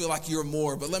make you feel like you're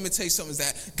more. But let me tell you something, is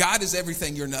that God is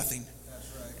everything, you're nothing.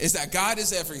 Is that God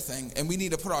is everything, and we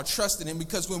need to put our trust in him,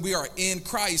 because when we are in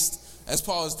Christ, as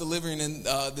Paul is delivering in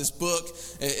this book,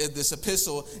 this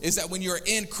epistle, is that when you're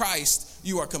in Christ,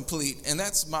 you are complete. And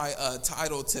that's my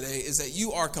title today, is that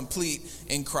you are complete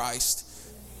in Christ.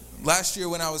 Last year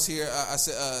when I was here, I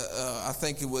said, I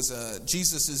think it was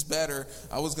Jesus is better.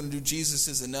 I was going to do Jesus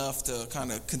is enough to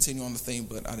kind of continue on the theme,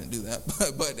 but I didn't do that.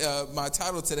 But my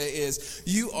title today is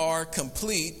You Are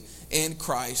Complete in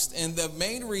Christ. And the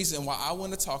main reason why I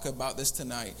want to talk about this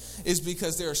tonight is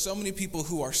because there are so many people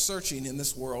who are searching in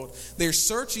this world. They're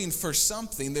searching for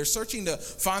something. They're searching to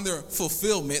find their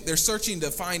fulfillment. They're searching to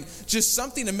find just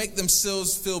something to make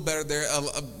themselves feel better.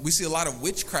 We see a lot of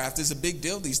witchcraft is a big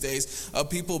deal these days.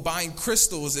 People buying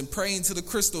crystals and praying to the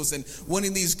crystals and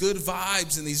wanting these good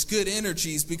vibes and these good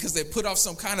energies because they put off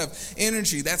some kind of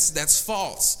energy that's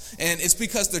false. And it's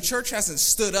because the church hasn't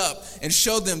stood up and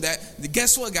showed them that,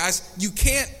 guess what, guys? You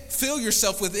can't fill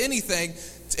yourself with anything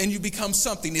and you become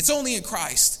something. It's only in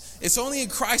Christ. It's only in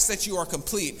Christ that you are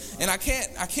complete. And I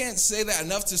can't say that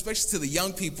enough, especially to the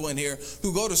young people in here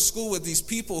who go to school with these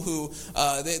people who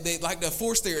they like to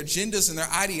force their agendas and their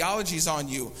ideologies on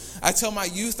you. I tell my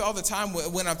youth all the time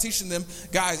when I'm teaching them,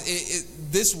 guys,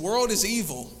 this world is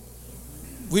evil.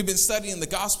 We've been studying the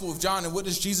Gospel of John, and what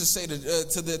does Jesus say to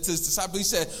his disciples? He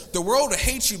said, the world will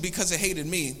hate you because it hated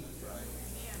me.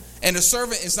 And the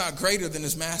servant is not greater than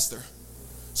his master.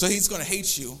 So he's going to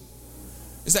hate you.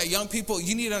 Is that young people,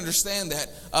 you need to understand that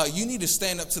you need to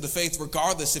stand up to the faith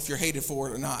regardless if you're hated for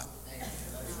it or not.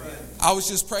 I was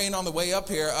just praying on the way up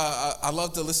here. I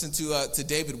love to listen to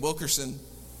David Wilkerson.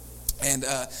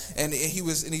 And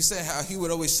he said how he would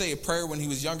always say a prayer when he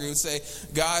was younger. He would say,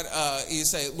 God, he'd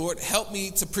say, Lord, help me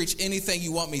to preach anything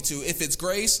you want me to. If it's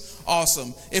grace,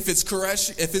 awesome. If it's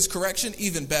correction,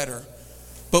 even better.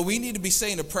 But we need to be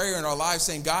saying a prayer in our lives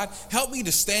saying, God, help me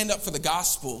to stand up for the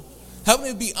gospel. Help me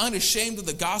to be unashamed of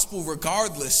the gospel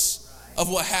regardless of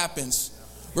what happens.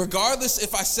 Regardless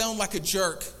if I sound like a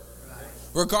jerk.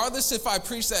 Regardless if I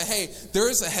preach that, hey, there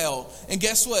is a hell. And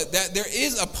guess what? That there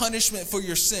is a punishment for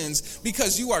your sins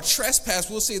because you are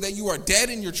trespassed. We'll say that you are dead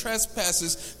in your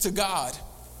trespasses to God.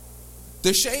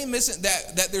 The shame isn't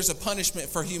that there's a punishment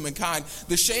for humankind.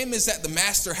 The shame is that the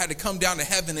master had to come down to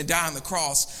heaven and die on the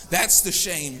cross. That's the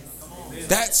shame.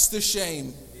 That's the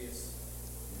shame.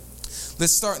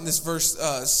 Let's start in this verse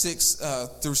 6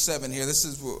 through 7 here.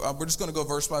 We're just going to go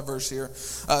verse by verse here.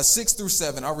 6 through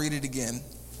 7. I'll read it again.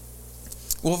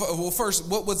 Well, first,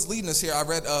 what's leading us here, I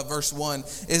read verse 1,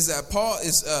 is that Paul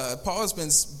has been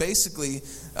basically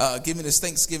giving his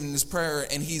thanksgiving, his prayer,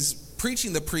 and he's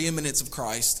preaching the preeminence of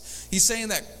Christ. He's saying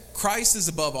that Christ is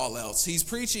above all else. He's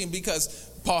preaching because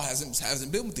Paul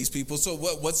hasn't been with these people. So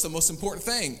what's the most important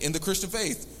thing in the Christian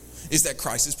faith? is that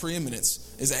Christ is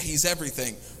preeminence, is that he's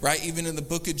everything, right? Even in the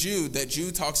book of Jude, that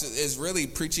Jude talks is really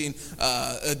preaching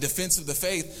a defense of the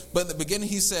faith. But in the beginning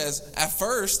he says, at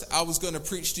first I was going to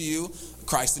preach to you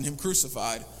Christ and him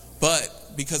crucified.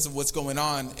 But because of what's going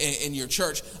on in your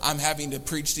church, I'm having to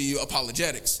preach to you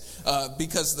apologetics.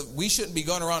 Because we shouldn't be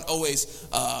going around always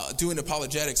doing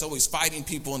apologetics, always fighting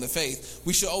people in the faith.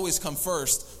 We should always come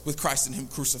first with Christ and him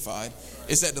crucified.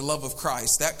 Is that the love of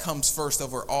Christ? That comes first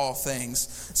over all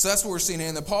things. So that's what we're seeing here.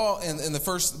 And then Paul, in the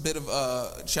first bit of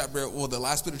the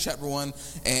last bit of chapter 1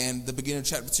 and the beginning of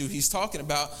chapter 2, he's talking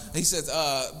about, he says,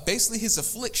 basically his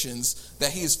afflictions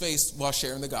that he has faced while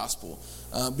sharing the gospel.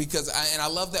 Because I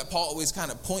love that Paul always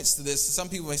kind of points to this. Some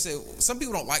people may say, some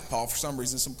people don't like Paul for some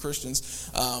reason, some Christians.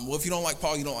 Well, if you don't like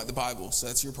Paul, you don't like the Bible. So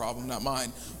that's your problem, not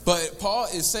mine. But Paul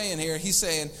is saying here, he's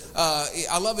saying,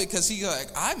 I love it because he's like,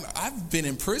 I've been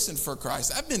in prison for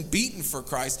Christ. I've been beaten for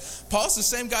Christ. Paul's the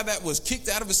same guy that was kicked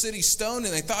out of a city, stoned,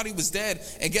 and they thought he was dead.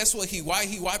 And guess what? He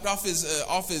wiped off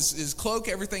his cloak,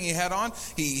 everything he had on.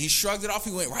 He shrugged it off.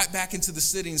 He went right back into the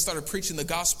city and started preaching the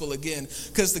gospel again,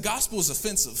 because the gospel is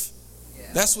offensive.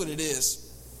 That's what it is.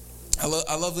 I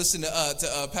love listening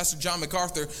to Pastor John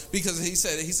MacArthur, because he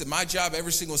said my job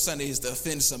every single Sunday is to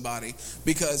offend somebody,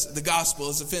 because the gospel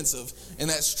is offensive, and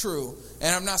that's true.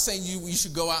 And I'm not saying you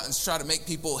should go out and try to make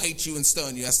people hate you and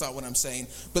stone you. That's not what I'm saying.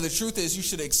 But the truth is, you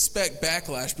should expect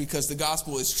backlash, because the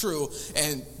gospel is true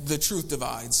and the truth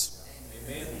divides.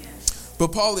 Amen.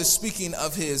 But Paul is speaking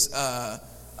of his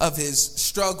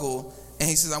struggle. And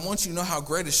he says, I want you to know how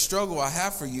great a struggle I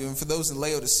have for you and for those in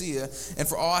Laodicea, and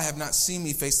for all I have not seen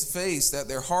me face to face, that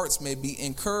their hearts may be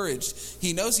encouraged.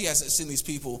 He knows he hasn't seen these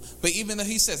people. But even though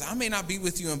he says, I may not be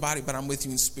with you in body, but I'm with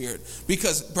you in spirit.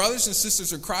 Because brothers and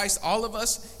sisters in Christ, all of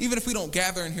us, even if we don't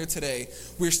gather in here today,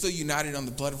 we're still united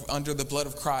under the blood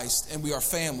of Christ, and we are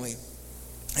family.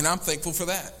 And I'm thankful for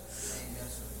that.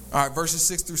 All right, verses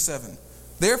 6 through 7.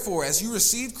 Therefore, as you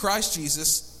received Christ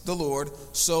Jesus, the Lord,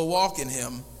 so walk in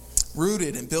him,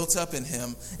 rooted and built up in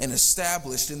him and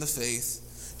established in the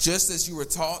faith, just as you were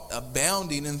taught,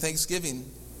 abounding in thanksgiving.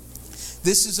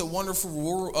 This is a wonderful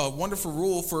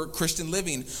rule for Christian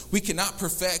living. We cannot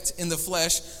perfect in the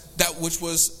flesh that which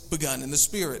was begun in the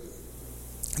spirit.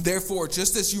 Therefore,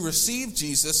 just as you received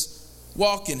Jesus,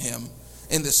 walk in him.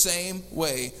 In the same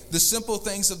way, the simple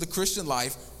things of the Christian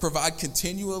life provide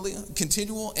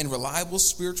continual and reliable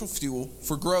spiritual fuel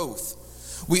for growth.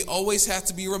 We always have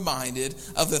to be reminded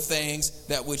of the things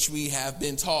that which we have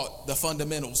been taught, the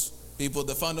fundamentals. People,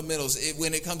 the fundamentals.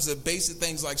 When it comes to basic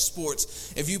things like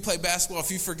sports, if you play basketball,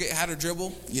 if you forget how to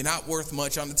dribble, you're not worth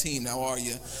much on the team now, are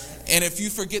you? And if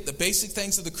you forget the basic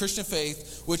things of the Christian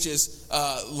faith, which is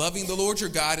loving the Lord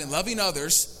your God and loving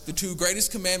others, the two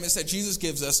greatest commandments that Jesus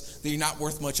gives us, then you're not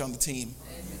worth much on the team.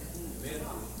 Amen.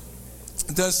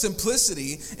 The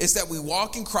simplicity is that we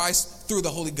walk in Christ through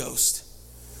the Holy Ghost.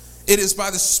 It is by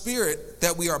the Spirit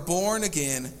that we are born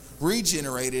again,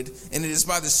 regenerated, and it is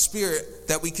by the Spirit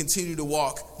that we continue to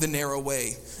walk the narrow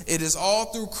way. It is all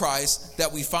through Christ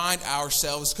that we find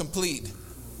ourselves complete.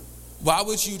 Why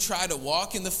would you try to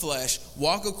walk in the flesh,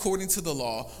 walk according to the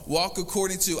law, walk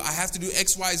according to I have to do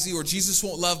X, Y, Z, or Jesus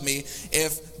won't love me,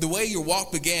 if the way your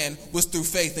walk began was through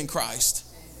faith in Christ?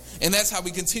 And that's how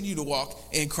we continue to walk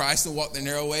in Christ and walk the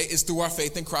narrow way, is through our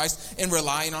faith in Christ and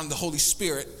relying on the Holy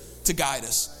Spirit to guide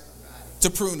us, to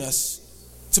prune us,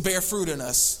 to bear fruit in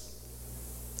us.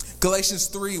 Galatians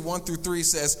 3, 1 through 3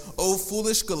 says, O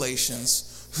foolish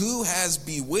Galatians, who has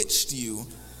bewitched you?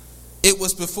 It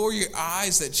was before your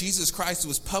eyes that Jesus Christ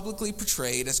was publicly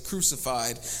portrayed as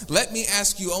crucified. Let me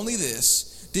ask you only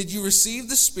this. Did you receive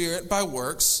the Spirit by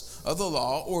works of the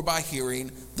law or by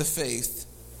hearing the faith?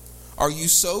 Are you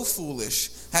so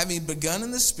foolish? Having begun in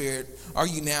the Spirit, are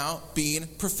you now being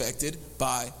perfected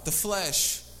by the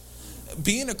flesh?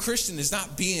 Being a Christian is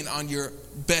not being on your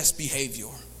best behavior,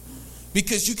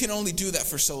 because you can only do that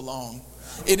for so long.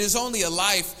 It is only a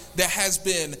life that has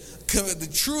been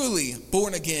truly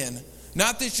born again.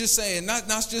 Not this just saying, not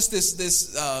just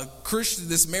this Christian,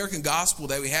 this American gospel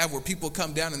that we have, where people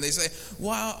come down and they say,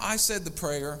 "Well, I said the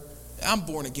prayer, I'm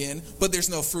born again," but there's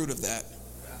no fruit of that.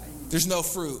 There's no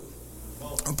fruit.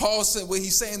 And Paul said, what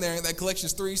he's saying there in that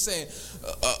Galatians 3, he's saying,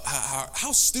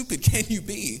 how stupid can you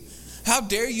be? How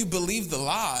dare you believe the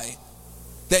lie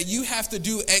that you have to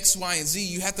do X, Y, and Z?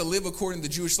 You have to live according to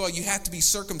the Jewish law. You have to be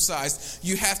circumcised.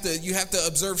 You have to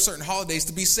observe certain holidays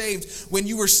to be saved, when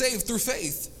you were saved through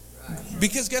faith.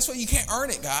 Because guess what? You can't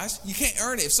earn it, guys. You can't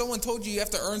earn it. If someone told you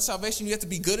have to earn salvation, you have to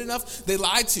be good enough, they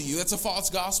lied to you. That's a false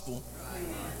gospel.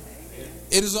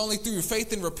 It is only through your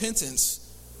faith and repentance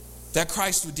that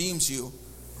Christ redeems you.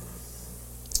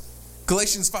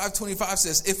 Galatians 5:25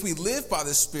 says, if we live by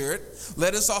the Spirit,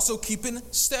 let us also keep in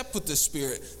step with the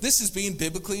Spirit. This is being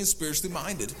biblically and spiritually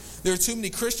minded. There are too many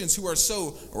Christians who are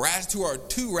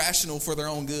too rational for their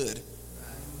own good.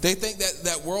 They think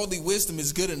that worldly wisdom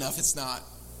is good enough. It's not.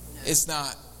 It's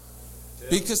not.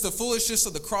 Because the foolishness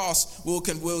of the cross will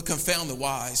confound the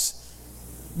wise.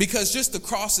 Because just the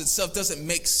cross itself doesn't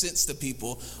make sense to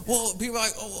people. Well, people are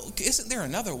like, oh, isn't there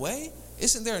another way?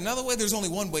 Isn't there another way? There's only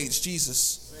one way. It's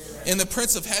Jesus. And the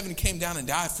Prince of Heaven came down and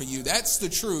died for you. That's the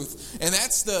truth. And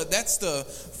that's the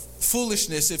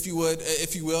foolishness, if you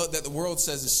will, that the world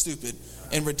says is stupid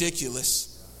and ridiculous.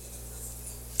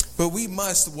 But we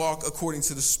must walk according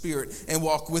to the Spirit and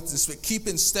walk with the Spirit. Keep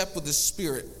in step with the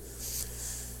Spirit.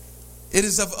 It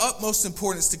is of utmost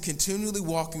importance to continually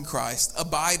walk in Christ,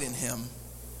 abide in Him,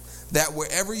 that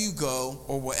wherever you go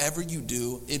or whatever you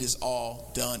do, it is all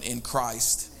done in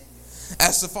Christ.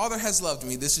 As the Father has loved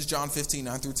me, this is John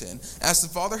 15:9-10. As the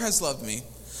Father has loved me,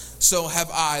 so have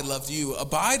I loved you.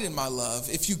 Abide in my love.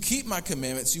 If you keep my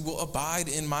commandments, you will abide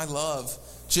in my love,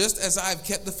 just as I have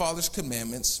kept the Father's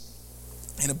commandments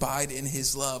and abide in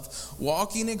His love.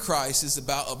 Walking in Christ is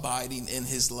about abiding in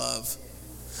His love.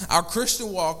 Our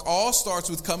Christian walk all starts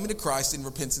with coming to Christ in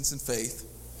repentance and faith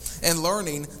and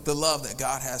learning the love that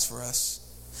God has for us.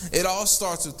 It all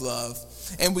starts with love,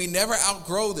 and we never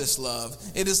outgrow this love.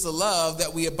 It is the love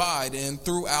that we abide in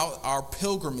throughout our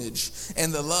pilgrimage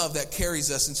and the love that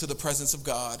carries us into the presence of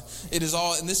God. It is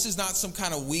all, and this is not some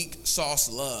kind of weak sauce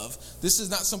love. This is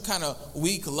not some kind of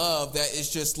weak love that is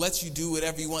just lets you do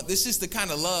whatever you want. This is the kind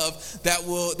of love that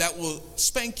will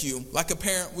spank you like a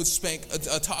parent would spank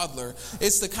a toddler.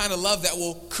 It's the kind of love that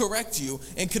will correct you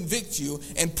and convict you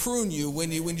and prune you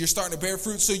when you're starting to bear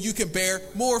fruit so you can bear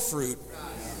more fruit.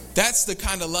 That's the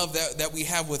kind of love that we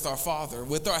have with our Father,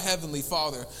 with our Heavenly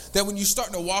Father. That when you're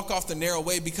starting to walk off the narrow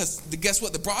way, because guess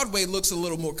what? The broad way looks a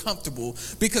little more comfortable.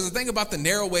 Because the thing about the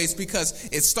narrow way is because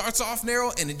it starts off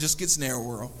narrow and it just gets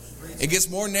narrower. It gets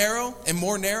more narrow and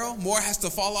more narrow. More has to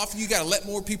fall off. You got to let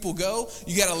more people go.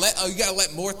 You got to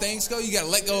let more things go. You got to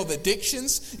let go of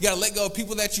addictions. You got to let go of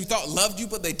people that you thought loved you,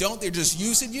 but they don't. They're just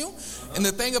using you. And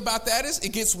the thing about that is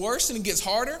it gets worse and it gets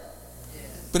harder.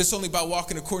 But it's only by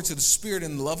walking according to the Spirit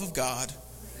and the love of God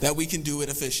that we can do it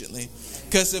efficiently.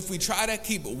 Because if we try to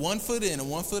keep 1 foot in and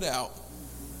 1 foot out,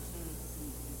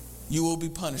 you will be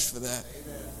punished for that.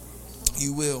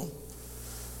 You will.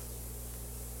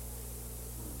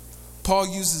 Paul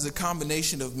uses a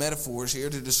combination of metaphors here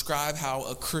to describe how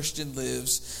a Christian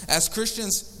lives. As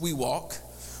Christians, we walk,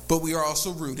 but we are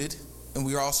also rooted and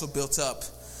we are also built up.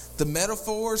 The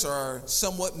metaphors are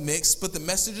somewhat mixed, but the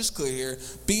message is clear here.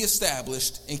 Be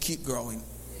established and keep growing.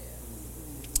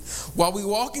 While we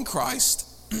walk in Christ,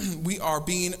 we are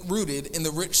being rooted in the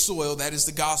rich soil that is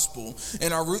the gospel.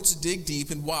 And our roots dig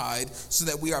deep and wide so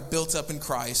that we are built up in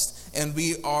Christ. And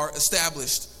we are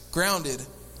established, grounded,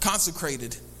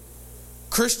 consecrated.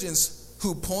 Christians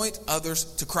who point others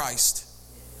to Christ.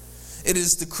 It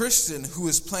is the Christian who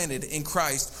is planted in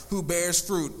Christ who bears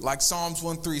fruit. Like Psalms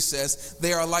 1:3 says,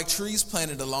 they are like trees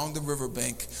planted along the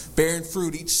riverbank, bearing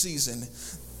fruit each season.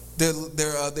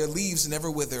 Their leaves never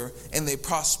wither, and they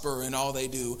prosper in all they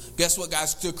do. Guess what,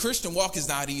 guys? The Christian walk is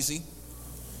not easy.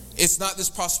 It's not this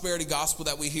prosperity gospel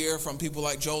that we hear from people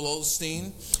like Joel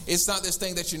Osteen. It's not this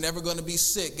thing that you're never going to be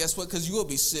sick. Guess what? Because you will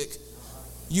be sick.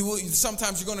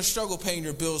 Sometimes you're going to struggle paying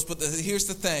your bills, but here's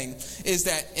the thing, is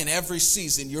that in every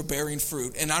season you're bearing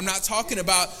fruit. And I'm not talking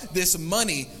about this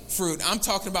money fruit. I'm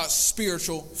talking about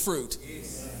spiritual fruit.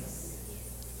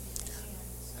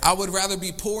 I would rather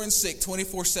be poor and sick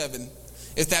 24/7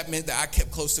 if that meant that I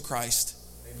kept close to Christ.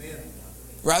 Amen.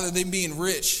 Rather than being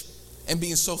rich and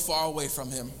being so far away from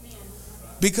Him.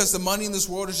 Because the money in this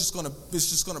world is just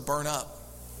going to burn up.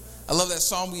 I love that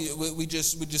song we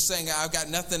just sang. I've got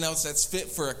nothing else that's fit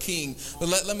for a king. But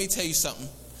let me tell you something.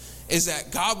 Is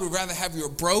that God would rather have your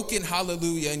broken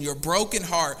hallelujah and your broken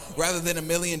heart rather than $1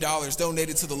 million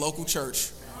donated to the local church.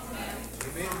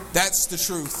 Amen. That's the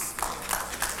truth.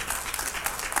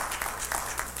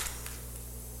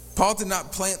 Paul did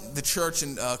not plant the church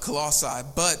in Colossae,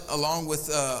 but along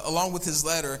with his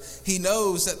letter, he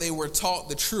knows that they were taught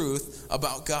the truth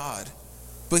about God.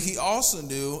 But he also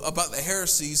knew about the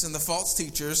heresies and the false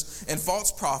teachers and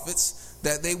false prophets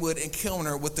that they would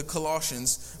encounter with the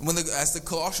Colossians as the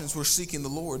Colossians were seeking the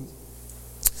Lord.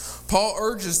 Paul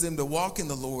urges them to walk in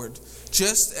the Lord,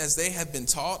 just as they have been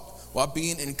taught, while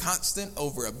being in constant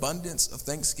overabundance of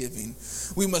thanksgiving.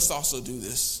 We must also do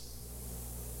this.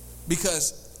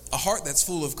 Because a heart that's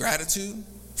full of gratitude,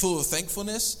 full of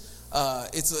thankfulness,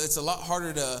 it's a lot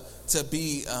harder to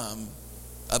be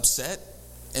upset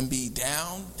and be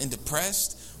down and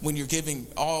depressed when you're giving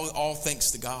all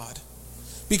thanks to God.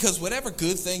 Because whatever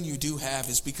good thing you do have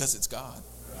is because it's God.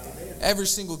 Every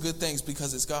single good thing is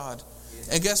because it's God.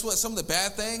 And guess what? Some of the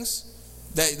bad things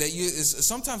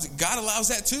sometimes God allows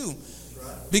that too.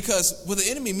 Because what the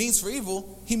enemy means for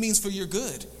evil, he means for your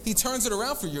good. He turns it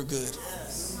around for your good.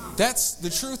 That's the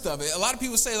truth of it. A lot of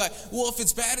people say like, well, if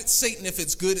it's bad, it's Satan. If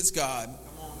it's good, it's God.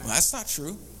 Well, that's not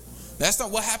true. That's not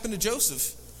what happened to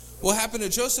Joseph. What happened to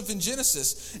Joseph in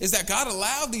Genesis is that God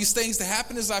allowed these things to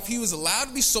happen in his life. He was allowed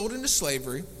to be sold into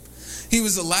slavery. He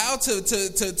was allowed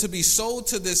to be sold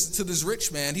to this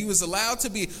rich man. He was allowed to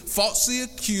be falsely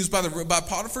accused by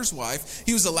Potiphar's wife.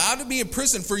 He was allowed to be in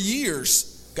prison for years.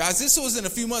 Guys, this wasn't a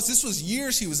few months. This was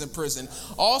years he was in prison.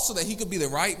 Also that he could be the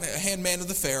right-hand man of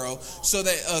the Pharaoh so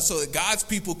that God's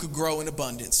people could grow in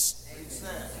abundance.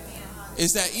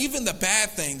 Is that even the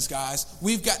bad things, guys,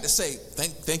 we've got to say,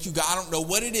 thank you, God. I don't know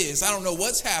what it is. I don't know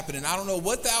what's happening. I don't know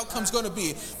what the outcome's going to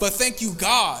be. But thank you,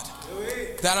 God,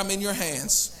 that I'm in your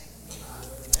hands.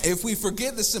 If we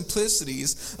forget the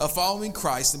simplicities of following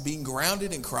Christ and being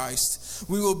grounded in Christ,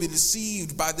 we will be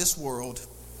deceived by this world.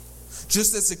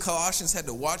 Just as the Colossians had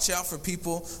to watch out for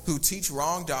people who teach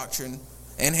wrong doctrine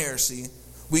and heresy,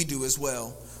 we do as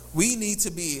well. We need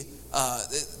to be,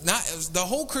 the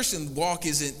whole Christian walk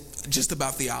isn't just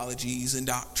about theologies and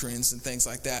doctrines and things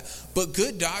like that. But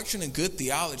good doctrine and good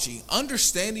theology,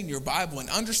 understanding your Bible and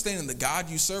understanding the God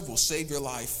you serve will save your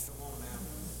life.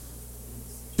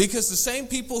 Because the same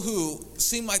people who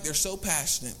seem like they're so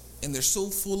passionate and they're so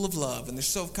full of love and they're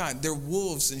so kind, they're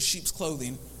wolves in sheep's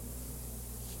clothing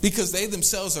because they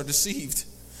themselves are deceived.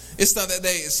 It's not that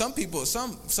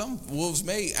some wolves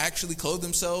may actually clothe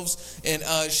themselves in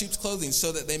sheep's clothing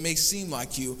so that they may seem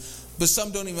like you. But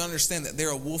some don't even understand that they're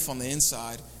a wolf on the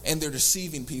inside and they're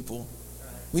deceiving people.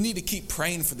 We need to keep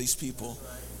praying for these people.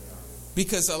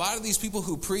 Because a lot of these people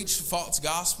who preach false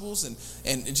gospels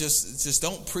and just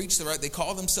don't preach the right, they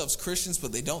call themselves Christians,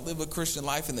 but they don't live a Christian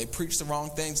life and they preach the wrong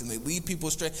things and they lead people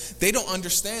astray. They don't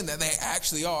understand that they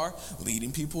actually are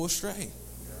leading people astray.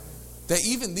 That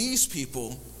even these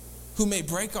people who may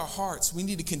break our hearts, we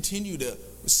need to continue to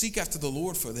seek after the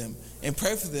Lord for them and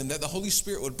pray for them that the Holy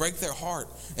Spirit would break their heart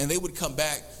and they would come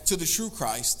back to the true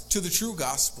Christ, to the true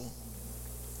gospel.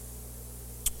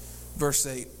 Verse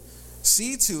 8,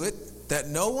 see to it that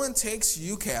no one takes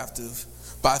you captive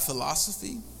by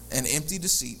philosophy and empty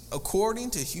deceit, according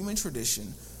to human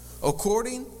tradition,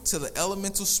 according to the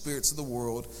elemental spirits of the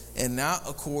world, and not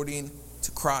according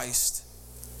to Christ.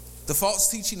 The false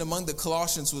teaching among the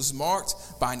Colossians was marked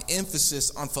by an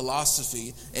emphasis on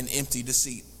philosophy and empty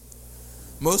deceit.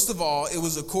 Most of all, it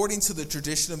was according to the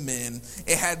tradition of men.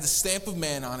 It had the stamp of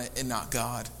man on it and not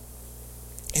God.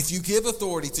 If you give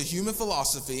authority to human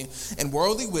philosophy and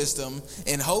worldly wisdom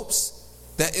in hopes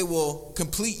that it will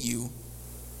complete you,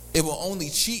 it will only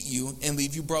cheat you and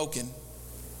leave you broken.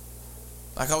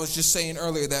 Like I was just saying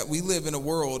earlier, that we live in a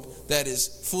world that is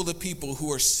full of people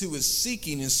who is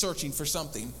seeking and searching for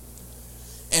something.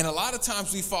 And a lot of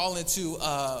times we fall into,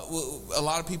 a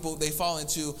lot of people, they fall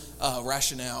into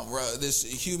rationale, this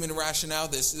human rationale,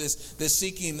 this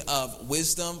seeking of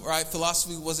wisdom, right?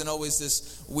 Philosophy wasn't always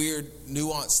this weird,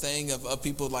 nuanced thing of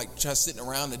people like just sitting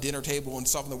around the dinner table and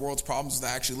solving the world's problems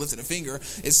without actually lifting a finger.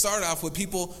 It started off with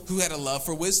people who had a love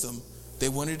for wisdom. They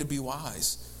wanted to be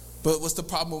wise. But what's the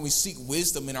problem when we seek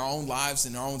wisdom in our own lives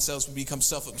and our own selves? We become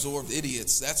self-absorbed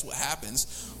idiots. That's what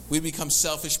happens. We become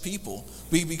selfish people.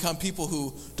 We become people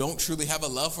who don't truly have a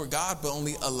love for God, but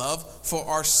only a love for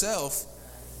ourselves.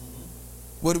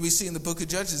 What do we see in the book of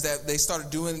Judges? That they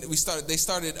started doing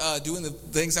the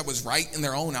things that was right in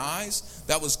their own eyes,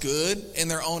 that was good in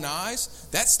their own eyes.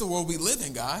 That's the world we live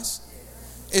in, guys.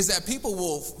 Is that people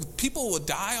will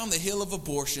die on the hill of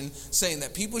abortion, saying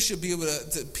that people should be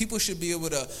able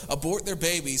to abort their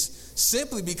babies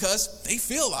simply because they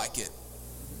feel like it,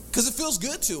 because it feels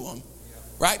good to them,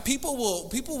 right? People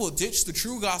will ditch the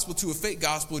true gospel to a fake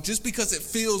gospel just because it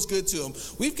feels good to them.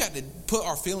 We've got to put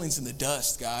our feelings in the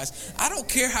dust, guys. I don't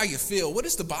care how you feel. What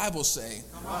does the Bible say?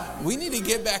 We need to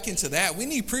get back into that. We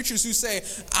need preachers who say,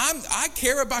 I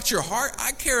care about your heart,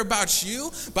 I care about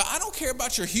you, but I don't care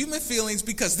about your human feelings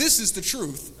because this is the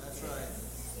truth. That's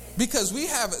right. Because we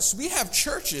have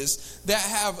churches that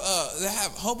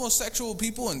have homosexual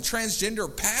people and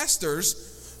transgender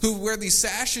pastors who wear these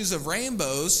sashes of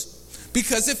rainbows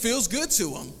because it feels good to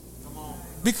them.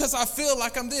 Because I feel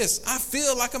like I'm this, I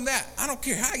feel like I'm that. I don't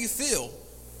care how you feel.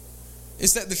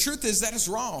 It's that the truth is that it's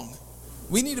wrong.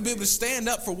 We need to be able to stand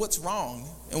up for what's wrong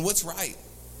and what's right.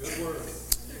 Good word.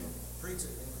 Preach it.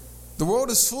 The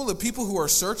world is full of people who are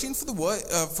searching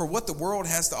for what the world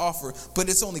has to offer, but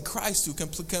it's only Christ who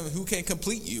can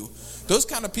complete you. Those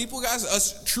kind of people, guys,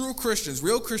 us true Christians,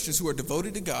 real Christians who are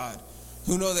devoted to God,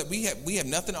 who know that we have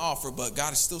nothing to offer, but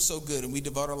God is still so good, and we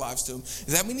devote our lives to Him.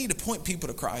 Is that we need to point people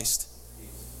to Christ.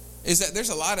 Is that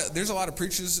there's a lot of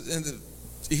preachers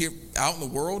here out in the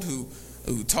world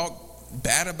who talk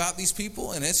bad about these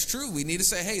people, and it's true. We need to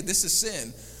say, hey, this is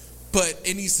sin, but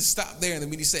it needs to stop there, and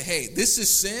then we need to say, hey, this is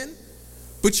sin,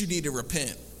 but you need to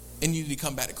repent and you need to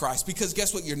come back to Christ, because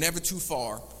guess what? You're never too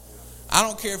far. I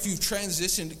don't care if you've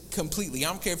transitioned completely. I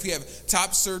don't care if you have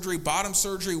top surgery, bottom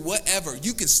surgery, whatever.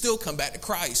 You can still come back to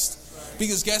Christ.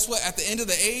 Because guess what? At the end of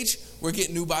the age, we're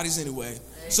getting new bodies anyway.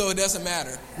 So it doesn't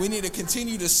matter. We need to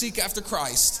continue to seek after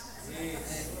Christ.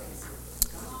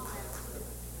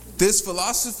 This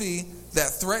philosophy that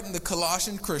threatened the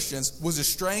Colossian Christians was a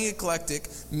strange, eclectic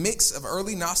mix of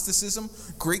early Gnosticism,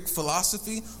 Greek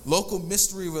philosophy, local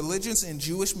mystery religions, and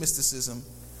Jewish mysticism.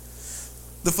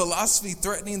 The philosophy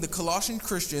threatening the Colossian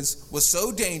Christians was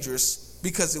so dangerous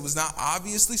because it was not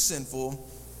obviously sinful.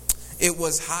 It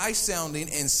was high-sounding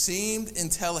and seemed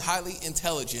highly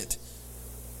intelligent.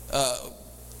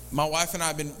 My wife and I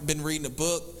have been reading a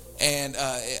book, and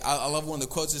I love one of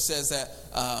the quotes.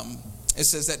 It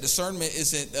says that discernment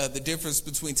isn't the difference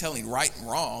between telling right and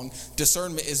wrong.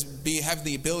 Discernment is having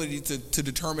the ability to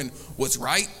determine what's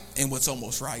right and what's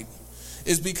almost right.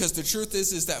 Is because the truth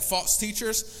is that false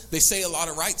teachers, they say a lot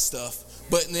of right stuff,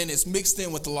 but then it's mixed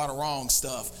in with a lot of wrong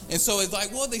stuff. And so it's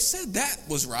like, well, they said that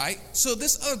was right, so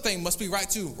this other thing must be right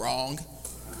too. Wrong.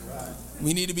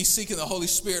 We need to be seeking the Holy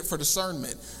Spirit for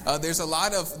discernment. There's a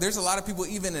lot of people,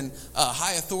 even in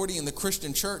high authority in the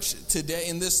Christian church today,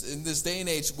 in this day and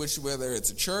age, which whether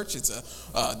it's a church, it's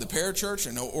the parachurch,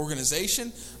 or no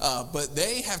organization, but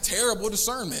they have terrible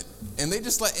discernment, and they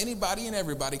just let anybody and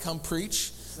everybody come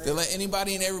preach. They let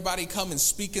anybody and everybody come and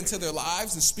speak into their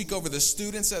lives and speak over the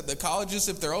students at the colleges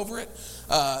if they're over it.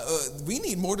 We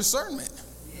need more discernment.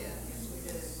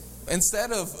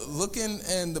 Instead of looking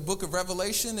in the book of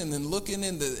Revelation and then looking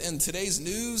in today's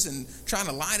news and trying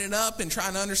to line it up and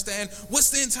trying to understand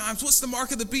what's the end times, what's the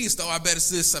mark of the beast? Oh, I bet it's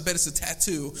this. I bet it's a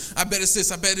tattoo. I bet it's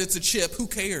this. I bet it's a chip. Who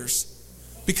cares?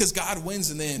 Because God wins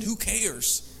in the end. Who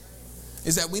cares?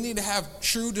 Is that we need to have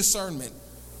true discernment,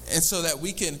 and so that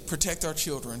we can protect our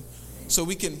children, so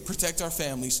we can protect our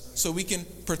families, so we can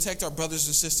protect our brothers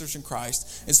and sisters in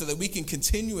Christ, and so that we can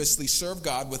continuously serve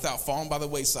God without falling by the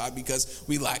wayside because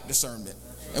we lack discernment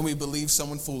and we believe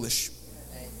someone foolish.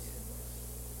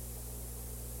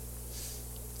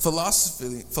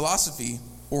 Philosophy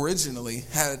originally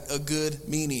had a good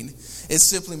meaning. It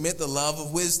simply meant the love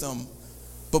of wisdom,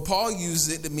 but Paul used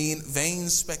it to mean vain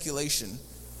speculation.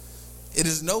 It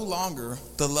is no longer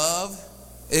the love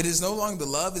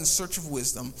in search of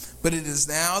wisdom, but it is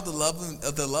now the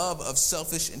love of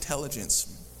selfish intelligence,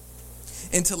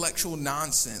 intellectual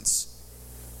nonsense.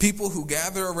 People who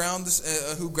gather around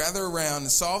and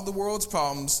solve the world's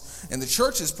problems and the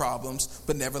church's problems,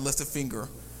 but never lift a finger.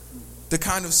 The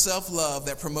kind of self-love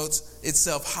that promotes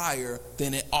itself higher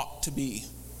than it ought to be.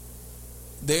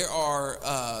 There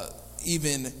are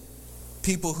even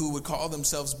people who would call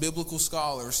themselves biblical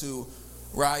scholars who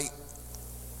write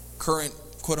current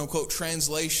quote-unquote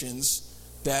translations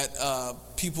that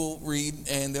people read,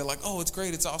 and they're like, oh, it's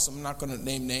great, it's awesome. I'm not going to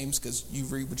name names because you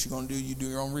read what you're going to do. You do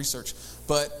your own research.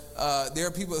 But there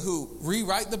are people who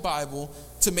rewrite the Bible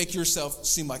to make yourself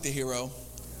seem like the hero.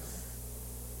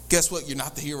 Guess what? You're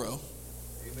not the hero.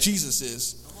 Amen. Jesus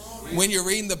is. When you're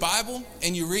reading the Bible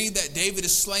and you read that David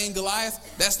is slaying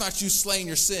Goliath, that's not you slaying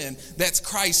your sin. That's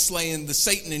Christ slaying the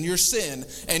Satan in your sin.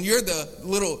 And you're the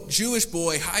little Jewish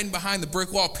boy hiding behind the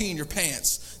brick wall peeing your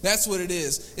pants. That's what it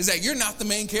is that you're not the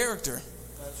main character.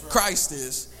 Right. Christ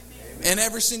is. Amen. And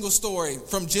every single story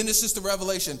from Genesis to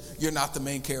Revelation, you're not the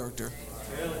main character.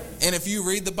 And if you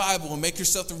read the Bible and make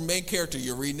yourself the main character,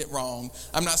 you're reading it wrong.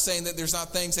 I'm not saying that there's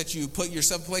not things that you put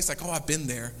yourself in place like, oh, I've been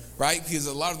there, right? Because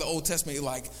a lot of the Old Testament, you're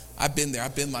like, I've been there.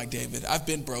 I've been like David. I've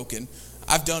been broken.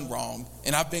 I've done wrong.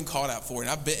 And I've been called out for it.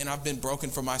 And I've been broken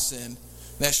for my sin.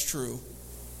 That's true.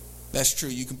 That's true.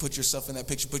 You can put yourself in that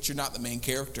picture, but you're not the main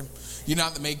character. You're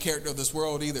not the main character of this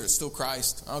world either. It's still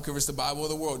Christ. I don't care if it's the Bible or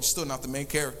the world. You're still not the main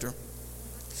character.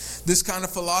 This kind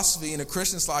of philosophy in a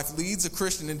Christian's life leads a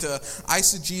Christian into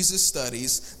eisegesis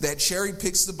studies that cherry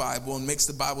picks the Bible and makes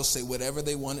the Bible say whatever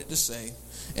they want it to say.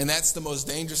 And that's the most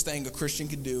dangerous thing a Christian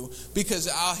can do, because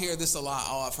I'll hear this a lot.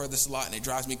 Oh, I've heard this a lot and it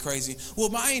drives me crazy. Well,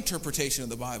 my interpretation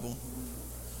of the Bible.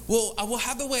 Well, I will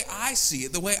have the way I see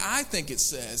it, the way I think it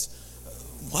says.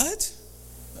 What?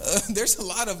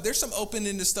 There's some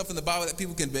open-ended stuff in the Bible that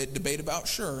people can debate about.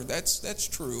 Sure, that's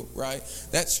true, right?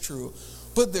 That's true.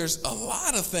 But there's a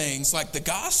lot of things like the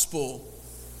gospel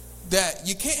that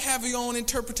you can't have your own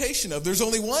interpretation of. There's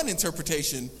only one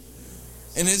interpretation,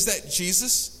 and is that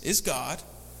Jesus is God.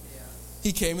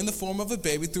 He came in the form of a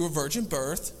baby through a virgin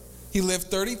birth. He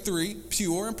lived 33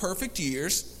 pure and perfect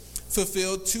years,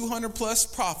 fulfilled 200 plus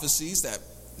prophecies.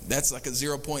 That's like a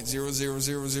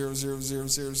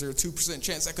 0.000000002%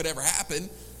 chance that could ever happen.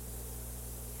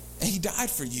 And he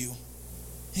died for you.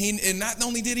 And not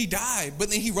only did he die, but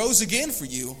then he rose again for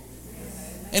you.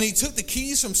 And he took the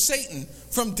keys from Satan,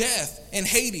 from death and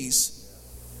Hades.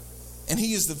 And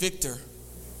he is the victor.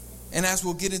 And as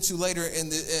we'll get into later in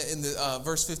the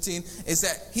verse 15, is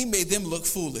that he made them look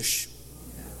foolish.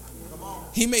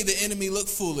 He made the enemy look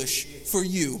foolish for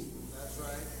you.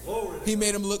 He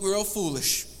made him look real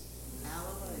foolish.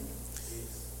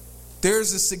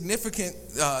 There's a significant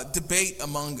debate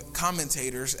among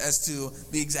commentators as to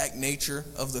the exact nature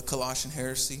of the Colossian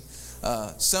heresy.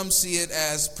 Some see it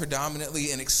as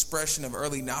predominantly an expression of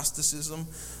early Gnosticism,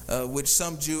 with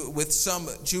some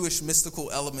Jewish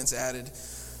mystical elements added.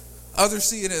 Others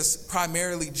see it as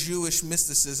primarily Jewish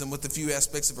mysticism with a few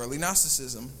aspects of early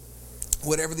Gnosticism.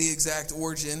 Whatever the exact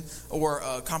origin or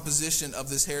composition of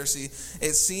this heresy,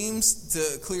 it seems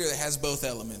clear that it has both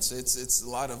elements. It's a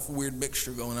lot of weird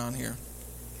mixture going on here.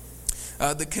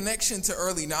 The connection to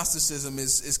early Gnosticism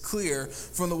is clear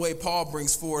from the way Paul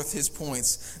brings forth his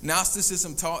points.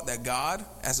 Gnosticism taught that God,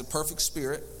 as a perfect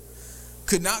spirit,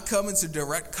 could not come into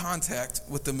direct contact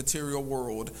with the material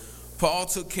world. Paul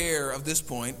took care of this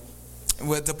point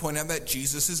to point out that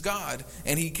Jesus is God,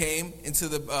 and he came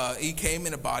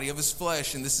in a body of his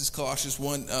flesh. And this is Colossians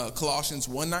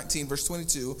 1:19, verse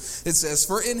 22. It says,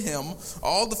 "For in him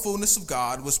all the fullness of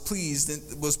God was pleased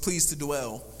to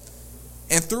dwell,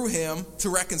 and through him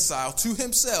to reconcile to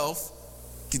himself."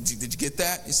 Did you get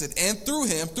that? He said, "And through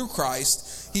him, through Christ,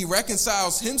 he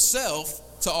reconciles himself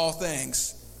to all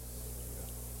things,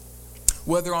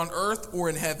 whether on earth or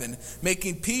in heaven,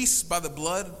 making peace by the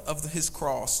blood of his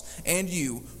cross. And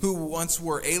you, who once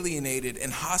were alienated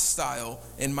and hostile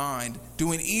in mind,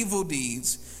 doing evil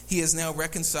deeds, he is now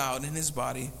reconciled in his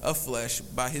body of flesh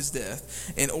by his death,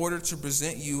 in order to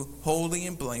present you holy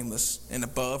and blameless and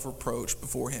above reproach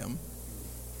before him."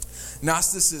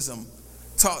 Gnosticism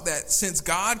taught that since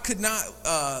God could not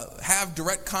have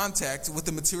direct contact with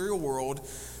the material world,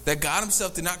 that God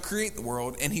himself did not create the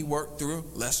world, and he worked through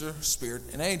lesser spirit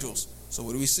and angels. So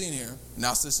what do we see in here?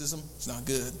 Gnosticism, it's not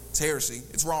good. It's heresy.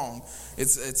 It's wrong.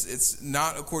 It's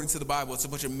not according to the Bible. It's a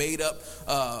bunch of made up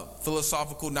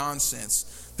philosophical nonsense.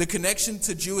 The connection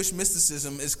to Jewish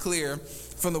mysticism is clear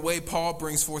from the way Paul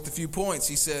brings forth a few points.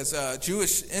 He says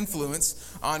Jewish influence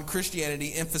on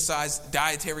Christianity emphasized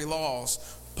dietary laws.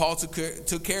 Paul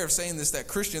took care of saying this, that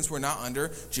Christians were not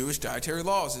under Jewish dietary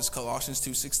laws. It's Colossians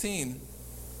 2:16.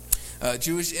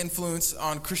 Jewish influence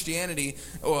on Christianity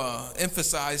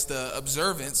emphasized the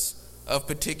observance of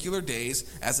particular days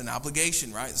as an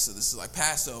obligation, right? So this is like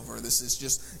Passover. This is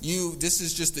just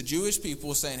the Jewish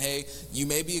people saying, hey, you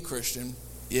may be a Christian.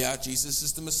 Yeah, Jesus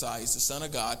is the Messiah. He's the Son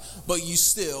of God. But you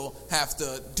still have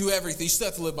to do everything. You still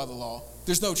have to live by the law.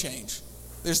 There's no change.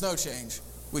 There's no change,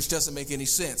 which doesn't make any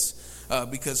sense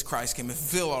because Christ came and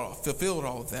fulfilled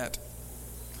all of that.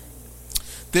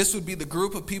 This would be the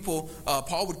group of people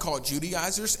Paul would call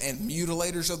Judaizers and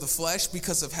mutilators of the flesh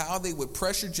because of how they would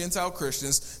pressure Gentile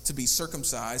Christians to be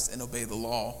circumcised and obey the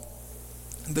law.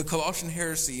 The Colossian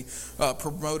heresy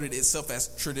promoted itself as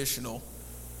traditional.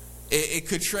 It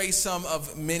could trace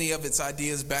many of its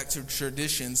ideas back to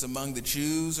traditions among the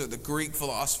Jews or the Greek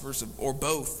philosophers or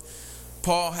both.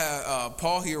 Paul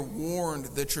here warned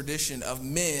the tradition of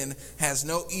men has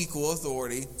no equal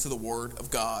authority to the word of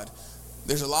God.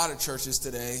 There's a lot of churches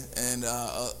today, and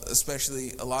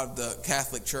especially a lot of the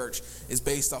Catholic Church is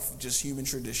based off of just human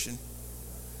tradition,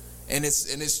 and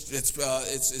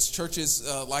it's churches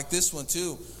like this one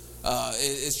too.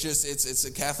 It's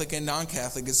a Catholic and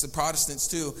non-Catholic. It's the Protestants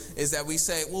too. Is that we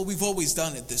say, well, we've always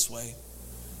done it this way,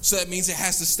 so that means it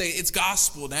has to stay. It's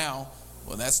gospel now.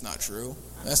 Well, that's not true.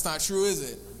 That's not true, is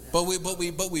it? But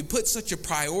we put such a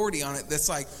priority on it. That's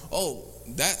like, oh,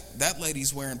 that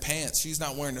lady's wearing pants. She's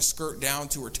not wearing a skirt down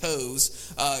to her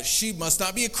toes. She must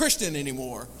not be a Christian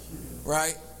anymore,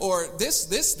 right? Or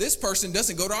this person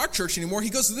doesn't go to our church anymore. He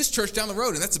goes to this church down the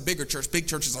road, and that's a bigger church. Big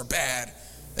churches are bad.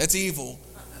 That's evil.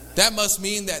 That must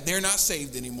mean that they're not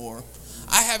saved anymore.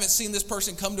 I haven't seen this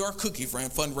person come to our Cookie Friend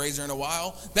fundraiser in a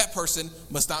while. That person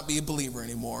must not be a believer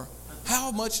anymore.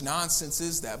 How much nonsense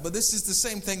is that? But this is the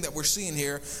same thing that we're seeing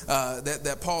here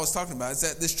that Paul is talking about, is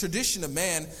that this tradition of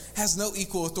man has no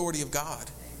equal authority of God.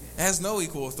 It has no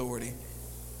equal authority.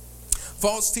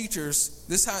 False teachers,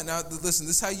 this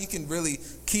is how you can really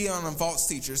key on false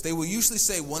teachers. They will usually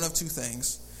say one of two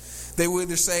things. They will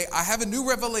either say, I have a new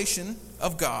revelation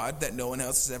of God that no one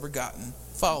else has ever gotten.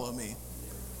 Follow me.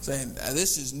 Saying,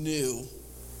 this is new.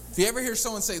 If you ever hear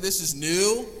someone say, this is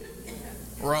new,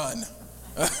 run.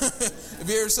 If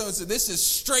you hear someone say, this is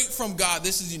straight from God,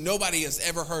 nobody has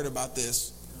ever heard about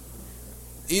this.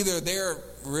 Either they're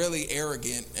really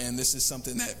arrogant and this is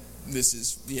something that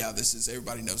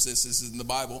everybody knows this is in the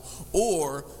Bible,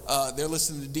 or they're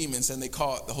listening to demons and they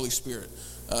call it the Holy Spirit.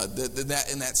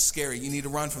 That's scary. You need to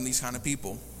run from these kind of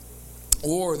people.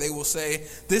 Or they will say,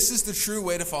 this is the true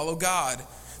way to follow God.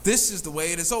 This is the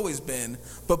way it has always been.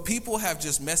 But people have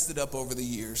just messed it up over the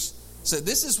years. So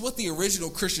this is what the original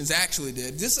Christians actually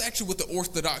did. This is actually what the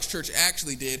Orthodox Church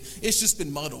actually did. It's just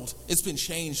been muddled. It's been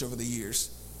changed over the years.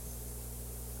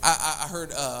 I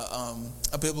heard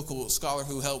a biblical scholar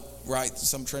who helped write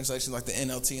some translations like the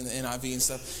NLT and the NIV and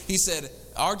stuff. He said,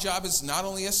 our job is not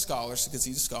only as scholars, because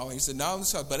he's a scholar, he said, not only as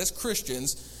scholars, but as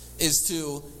Christians, is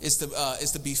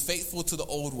to be faithful to the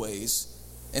old ways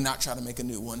and not try to make a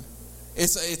new one.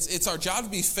 It's our job to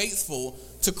be faithful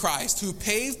to Christ, who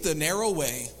paved the narrow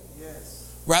way,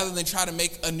 rather than try to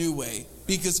make a new way.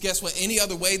 Because guess what? Any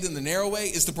other way than the narrow way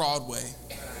is the broad way.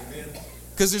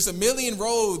 Because there's a million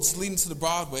roads leading to the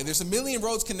broad way. There's a million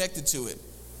roads connected to it.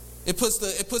 It puts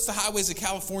the highways of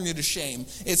California to shame.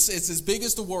 It's as big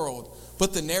as the world,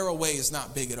 but the narrow way is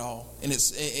not big at all. And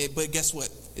but guess what?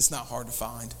 It's not hard to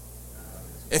find.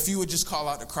 If you would just call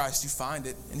out to Christ, you find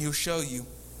it, and He'll show you.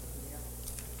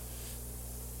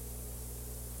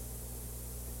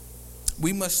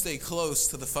 We must stay close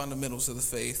to the fundamentals of the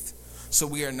faith so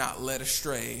we are not led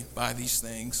astray by these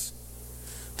things.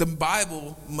 The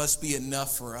Bible must be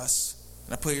enough for us.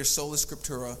 And I put here sola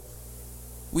scriptura.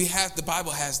 The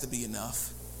Bible has to be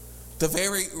enough. The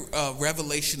very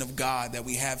revelation of God that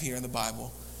we have here in the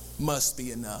Bible must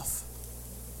be enough.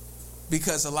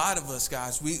 Because a lot of us,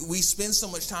 guys, we spend so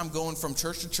much time going from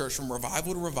church to church, from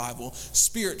revival to revival,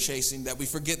 spirit chasing, that we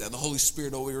forget that the Holy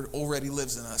Spirit already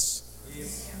lives in us.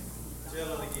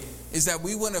 Is that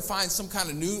we want to find some kind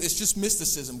of new, it's just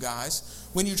mysticism, guys.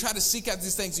 When you try to seek out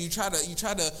these things, you try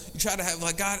to have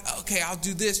like, God, okay, I'll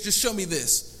do this, just show me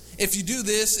this. If you do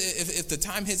this, if the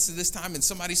time hits to this time and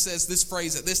somebody says this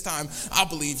phrase at this time, I'll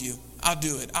believe you. I'll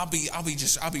do it. I'll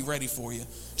be ready for you.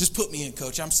 Just put me in,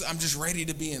 coach. I'm just ready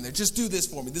to be in there. Just do this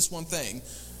for me, this one thing.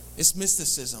 It's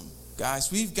mysticism,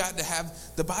 guys. We've got to have,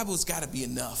 the Bible's got to be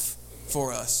enough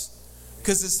for us,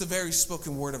 because it's the very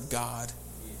spoken word of God.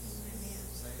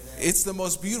 It's the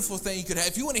most beautiful thing you could have.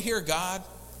 If you want to hear God,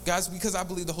 guys, because I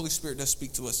believe the Holy Spirit does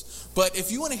speak to us. But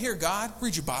if you want to hear God,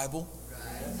 read your Bible.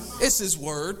 It's His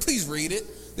word. Please read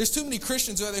it. There's too many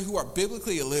Christians out there who are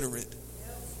biblically illiterate.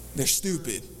 They're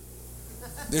stupid.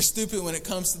 They're stupid when it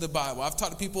comes to the Bible. I've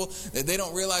talked to people that they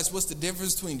don't realize what's the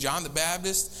difference between John the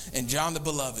Baptist and John the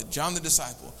Beloved, John the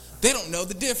Disciple. They don't know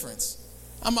the difference.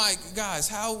 I'm like, guys,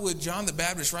 how would John the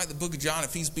Baptist write the book of John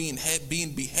if he's being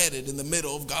beheaded in the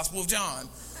middle of Gospel of John?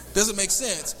 Doesn't make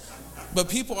sense. But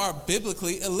people are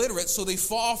biblically illiterate, so they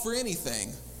fall for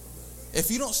anything.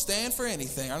 If you don't stand for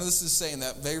anything, I know this is saying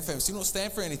that very famous, if you don't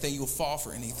stand for anything, you will fall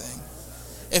for anything.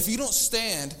 If you don't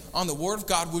stand on the word of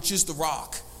God, which is the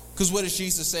rock, because what does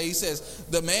Jesus say? He says,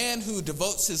 the man who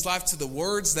devotes his life to the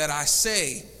words that I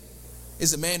say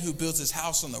is a man who builds his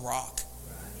house on the rock.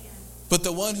 But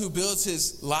the one who builds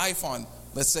his life on,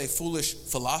 let's say, foolish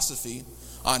philosophy,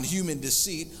 on human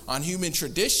deceit, on human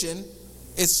tradition,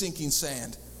 it's sinking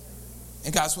sand.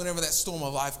 And guys, whenever that storm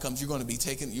of life comes, you're going to be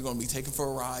taken for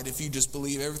a ride. If you just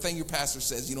believe everything your pastor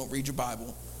says, you don't read your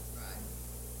Bible.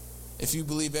 If you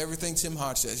believe everything Tim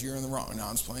Hodge says, you're in the wrong. No,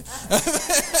 I'm just playing.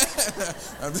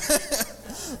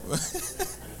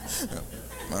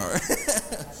 All right.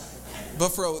 But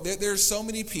for there's so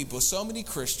many people, so many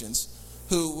Christians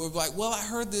who were like, well, I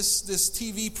heard this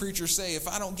TV preacher say, if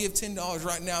I don't give $10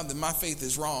 right now, then my faith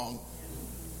is wrong.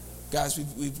 Guys,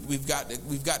 we've got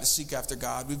to seek after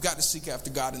God. We've got to seek after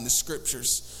God in the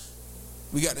Scriptures.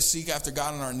 We got to seek after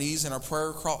God on our knees in our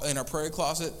prayer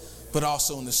closet, but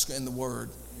also in the Word.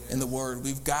 In the Word,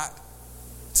 we've got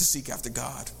to seek after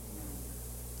God.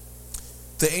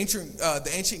 The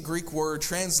ancient Greek word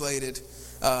translated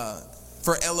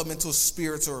for elemental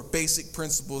spirits or basic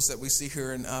principles that we see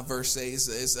here in verse 8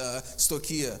 is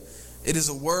stoicheia. It is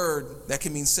a word that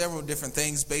can mean several different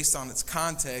things based on its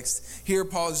context. Here,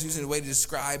 Paul is using a way to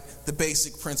describe the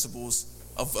basic principles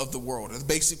of the world, or the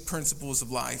basic principles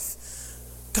of life.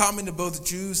 common to both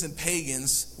Jews and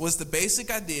pagans, was the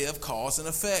basic idea of cause and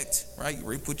effect, right? You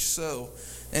reap what you sow.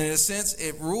 And in a sense,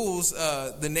 it rules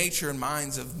the nature and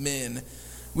minds of men.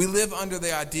 We live under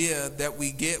the idea that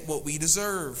we get what we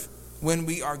deserve. When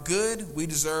we are good, we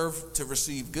deserve to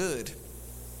receive good.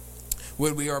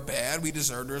 When we are bad, we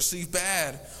deserve to receive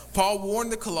bad. Paul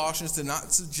warned the Colossians to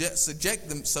not subject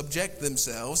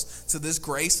themselves to this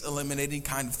grace-eliminating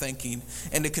kind of thinking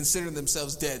and to consider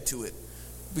themselves dead to it.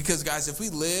 Because, guys, if we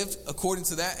lived according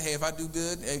to that, hey, if I do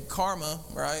good, hey, karma,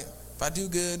 right? If I do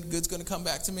good, good's going to come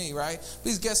back to me, right?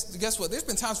 Because guess what? There's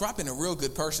been times where I've been a real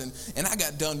good person, and I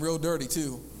got done real dirty,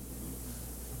 too.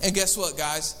 And guess what,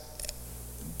 guys?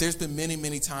 There's been many,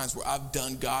 many times where I've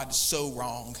done God so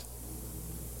wrong.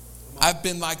 I've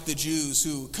been like the Jews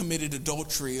who committed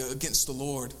adultery against the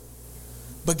Lord.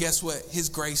 But guess what? His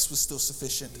grace was still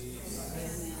sufficient.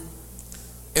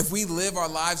 If we live our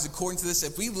lives according to this,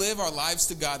 if we live our lives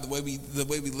to God the way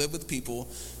we live with people,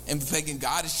 and thinking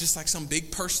God is just like some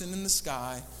big person in the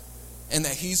sky, and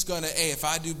that he's going to, hey, if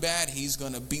I do bad, he's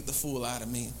going to beat the fool out of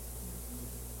me.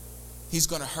 He's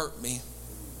going to hurt me.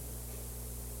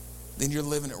 Then you're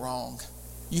living it wrong.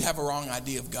 You have a wrong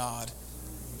idea of God.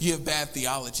 You have bad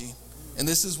theology. And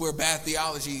this is where bad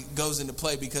theology goes into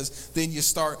play, because then you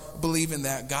start believing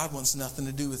that God wants nothing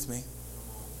to do with me.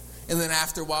 And then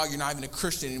after a while, you're not even a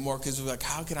Christian anymore, because you're like,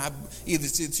 how can I, either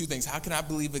two things, how can I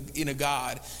believe in a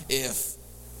God if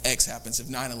X happens, if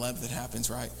 9/11 happens,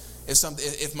 right?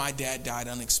 If my dad died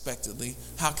unexpectedly,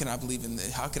 how can I believe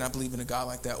in a God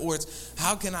like that? Or it's,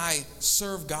 how can I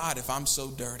serve God if I'm so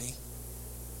dirty?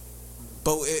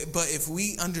 But if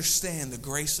we understand the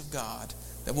grace of God,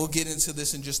 that we'll get into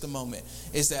this in just a moment,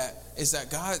 is that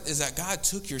God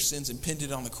took your sins and pinned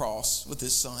it on the cross with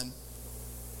his son.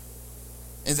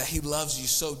 And that he loves you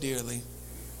so dearly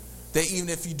that even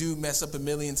if you do mess up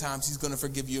 1,000,000 times, he's going to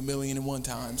forgive you 1,000,001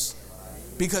 times,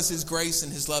 because his grace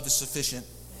and his love is sufficient.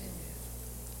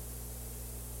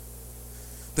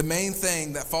 The main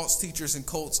thing that false teachers and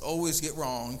cults always get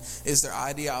wrong is their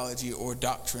ideology or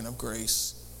doctrine of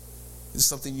grace. It's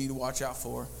something you need to watch out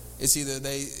for. It's either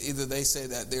they say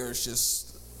that there's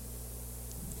just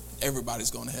everybody's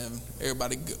going to heaven,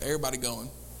 everybody going.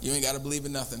 You ain't got to believe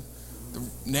in nothing. The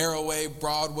narrow way,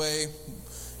 broad way,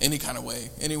 any kind of way,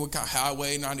 any kind of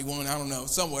highway, 91, I don't know,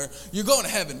 somewhere. You're going to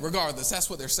heaven regardless. That's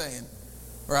what they're saying,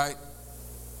 right?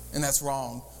 And that's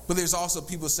wrong. But there's also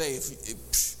people say,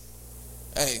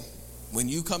 hey, when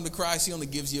you come to Christ, he only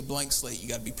gives you a blank slate. You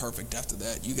got to be perfect after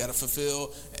that. You got to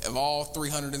fulfill of all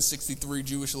 363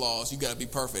 Jewish laws. You got to be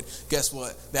perfect. Guess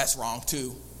what? That's wrong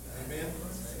too. Amen.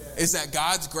 Is that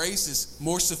God's grace is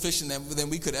more sufficient than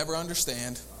we could ever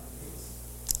understand.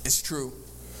 It's true.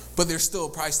 But there's still a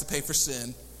price to pay for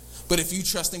sin. But if you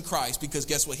trust in Christ, because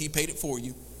guess what? He paid it for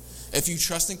you. If you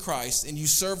trust in Christ and you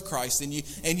serve Christ and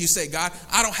you say, God,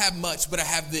 I don't have much, but I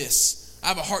have this. I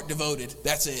have a heart devoted.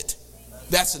 That's it.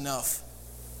 That's enough.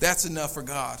 That's enough for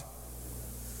God.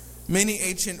 Many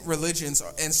ancient religions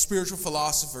and spiritual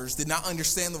philosophers did not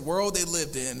understand the world they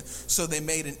lived in, so they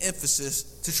made an emphasis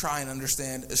to try and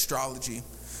understand astrology.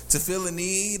 To feel a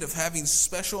need of having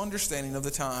special understanding of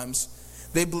the times,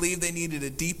 they believed they needed a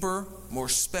deeper, more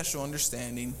special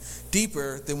understanding,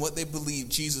 deeper than what they believed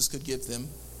Jesus could give them.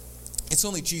 It's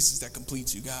only Jesus that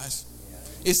completes you, guys.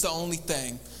 It's the only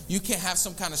thing. You can't have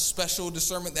some kind of special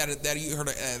discernment that you heard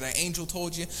an angel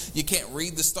told you. You can't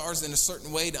read the stars in a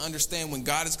certain way to understand when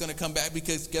God is going to come back,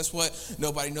 because guess what?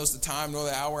 Nobody knows the time nor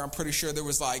the hour. I'm pretty sure there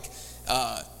was like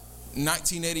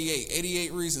 1988,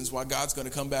 88 reasons why God's going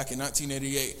to come back in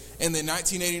 1988. And then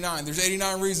 1989, there's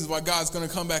 89 reasons why God's going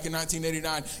to come back in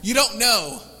 1989. You don't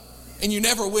know, and you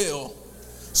never will.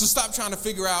 So stop trying to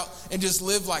figure out and just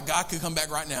live like God could come back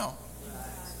right now.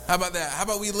 How about that? How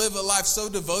about we live a life so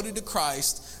devoted to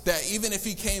Christ that even if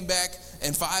he came back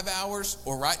in 5 hours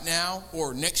or right now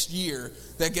or next year,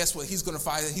 that guess what? He's going to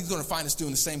find us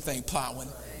doing the same thing, plowing,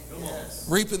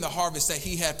 reaping the harvest that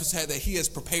he has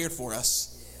prepared for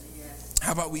us.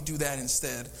 How about we do that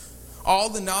instead? All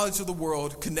the knowledge of the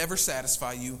world can never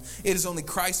satisfy you. It is only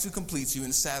Christ who completes you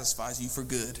and satisfies you for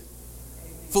good.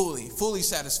 Fully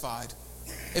satisfied.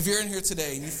 If you're in here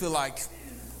today and you feel like,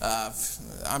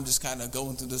 I'm just kind of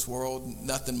going through this world,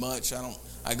 nothing much.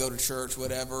 I go to church,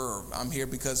 whatever, or I'm here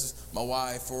because my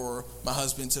wife or my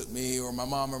husband took me, or my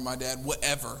mom or my dad,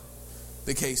 whatever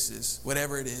the case is,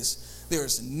 whatever it is, there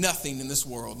is nothing in this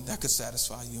world that could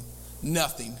satisfy you.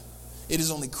 Nothing. It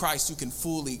is only Christ who can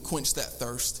fully quench that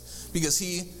thirst, because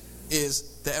he is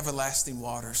the everlasting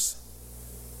waters.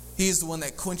 He is the one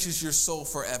that quenches your soul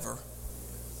forever.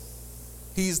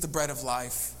 He is the bread of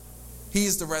life. He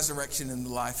is the resurrection and the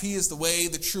life. He is the way,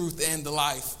 the truth, and the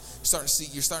life.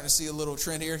 You're starting to see a little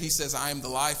trend here. He says, I am the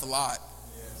life a lot.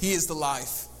 He is the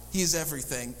life. He is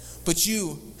everything. But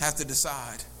you have to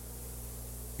decide.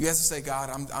 You have to say, God,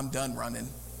 I'm done running.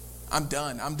 I'm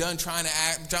done. I'm done trying to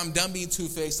act. I'm done being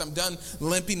two-faced. I'm done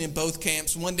limping in both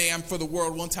camps. One day I'm for the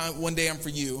world. One day I'm for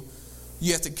you.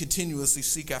 You have to continuously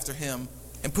seek after him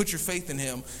and put your faith in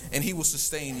him, and he will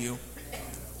sustain you.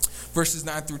 Verses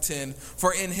 9 through 10.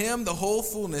 For in him the whole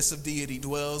fullness of deity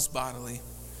dwells bodily,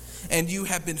 and you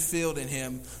have been filled in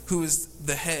him who is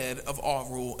the head of all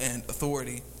rule and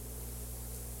authority.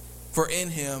 For in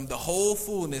him the whole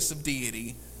fullness of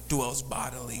deity dwells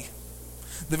bodily.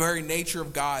 The very nature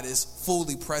of God is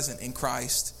fully present in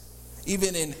Christ.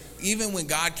 Even when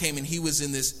God came and he was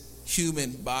in this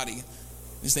human body,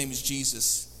 his name is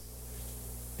Jesus,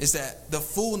 is that the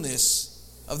fullness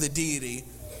of the deity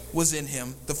was in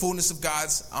him. The fullness of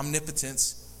God's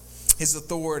omnipotence, his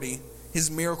authority,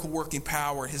 his miracle working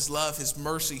power, his love, his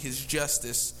mercy, his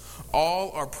justice,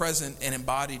 all are present and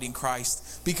embodied in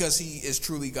Christ because he is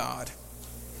truly God.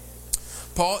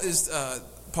 This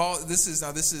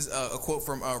is a quote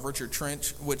from Richard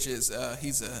Trench, which is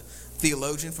he's a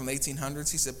theologian from the 1800s.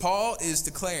 He said, Paul is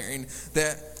declaring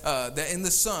that in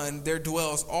the Son there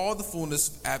dwells all the fullness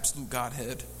of absolute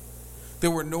Godhead.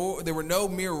 There were no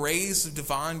mere rays of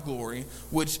divine glory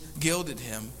which gilded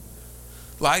him,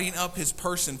 lighting up his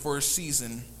person for a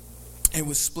season, and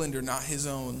with splendor not his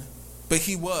own. But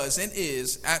he was and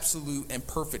is absolute and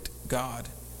perfect God.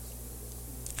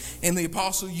 And the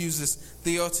apostle uses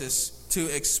theotis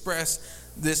to express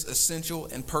this essential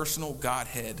and personal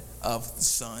Godhead of the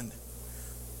Son.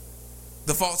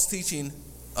 The false teaching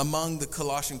among the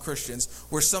Colossian Christians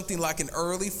were something like an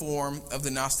early form of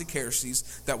the Gnostic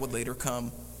heresies that would later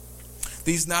come.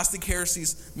 These Gnostic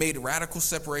heresies made a radical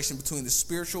separation between the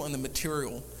spiritual and the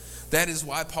material. That is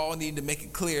why Paul needed to make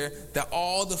it clear that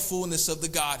all the fullness of the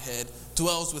Godhead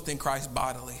dwells within Christ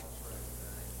bodily.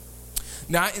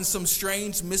 Not in some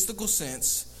strange mystical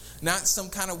sense, not some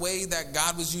kind of way that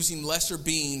God was using lesser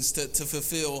beings to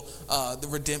fulfill the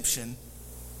redemption.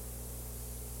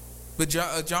 But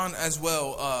John as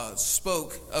well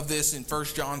spoke of this in 1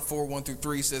 John 4, 1 through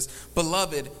 3. He says,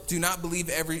 Beloved, do not believe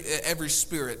every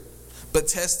spirit, but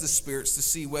test the spirits to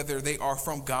see whether they are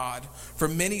from God. For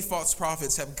many false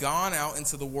prophets have gone out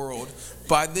into the world.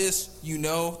 By this you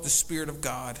know the Spirit of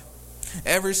God.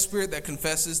 Every spirit that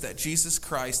confesses that Jesus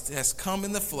Christ has come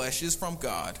in the flesh is from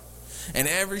God. And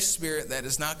every spirit that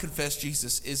does not confess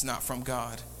Jesus is not from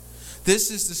God.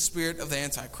 This is the spirit of the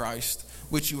Antichrist,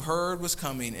 which you heard was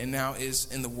coming and now is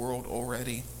in the world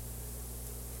already.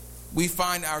 We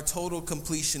find our total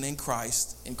completion in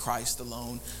Christ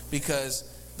alone, because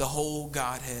the whole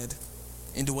Godhead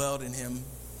indwelled in him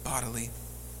bodily.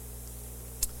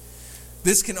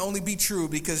 This can only be true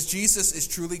because Jesus is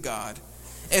truly God.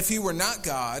 If he were not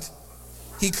God,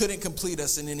 he couldn't complete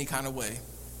us in any kind of way.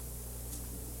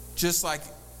 Just like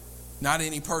not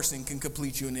any person can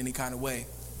complete you in any kind of way.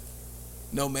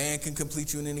 No man can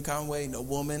complete you in any kind of way. No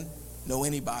woman, no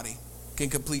anybody can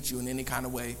complete you in any kind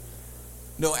of way.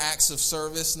 No acts of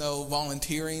service, no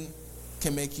volunteering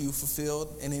can make you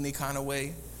fulfilled in any kind of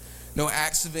way. No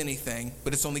acts of anything,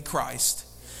 but it's only Christ.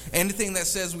 Anything that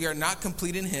says we are not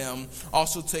complete in him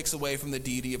also takes away from the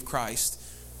deity of Christ.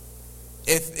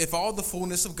 If all the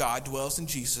fullness of God dwells in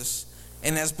Jesus,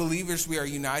 and as believers we are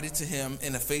united to him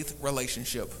in a faith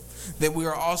relationship, then we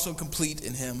are also complete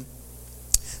in him.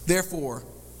 Therefore,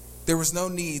 there was no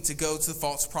need to go to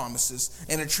false promises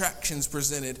and attractions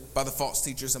presented by the false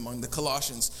teachers among the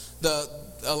Colossians.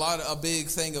 A big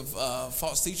thing of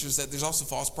false teachers that there's also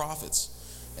false prophets.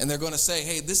 And they're going to say,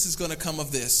 hey, this is going to come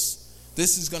of this.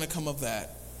 This is going to come of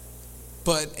that.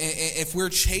 But if we're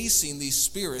chasing these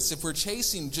spirits, if we're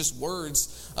chasing just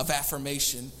words of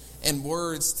affirmation and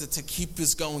words to keep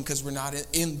us going because we're not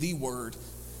in the word,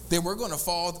 then we're going to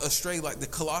fall astray like the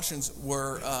Colossians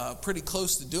were pretty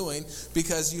close to doing,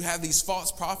 because you have these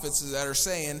false prophets that are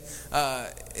saying,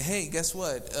 hey, guess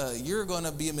what? You're going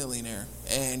to be a millionaire,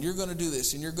 and you're going to do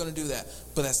this, and you're going to do that.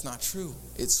 But that's not true.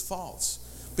 It's false.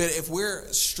 But if we're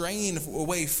straying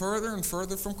away further and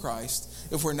further from Christ,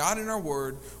 if we're not in our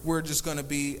word, we're just going to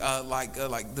be like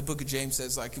the book of James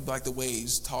says, like the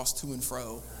waves tossed to and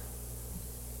fro.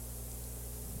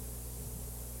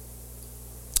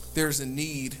 There's a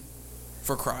need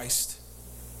for Christ.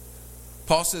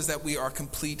 Paul says that we are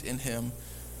complete in him,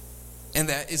 and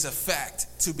that is a fact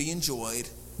to be enjoyed,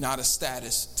 not a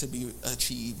status to be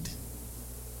achieved.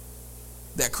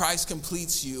 That Christ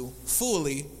completes you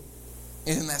fully,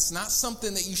 and that's not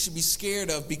something that you should be scared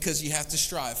of because you have to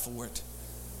strive for it.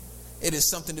 it is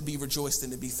something to be rejoiced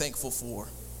and to be thankful for.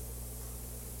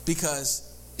 Because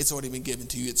it's already been given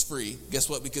to you. It's free. Guess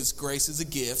what? Because grace is a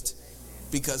gift.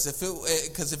 Because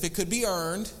if it could be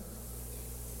earned,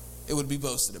 it would be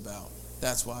boasted about.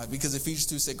 That's why. Because Ephesians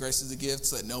 2 said grace is a gift,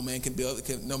 so that no man can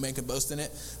boast in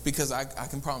it. Because I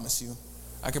can promise you,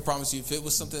 if it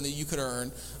was something that you could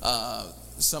earn,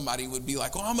 somebody would be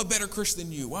like, "Oh, I'm a better Christian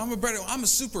than you. Well, I'm a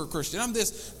super Christian. I'm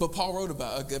this." But Paul wrote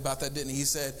about that, didn't he? He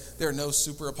said there are no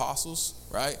super apostles,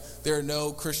 right? There are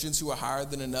no Christians who are higher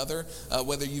than another.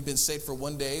 Whether you've been saved for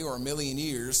one day or a million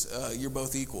years, you're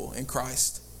both equal in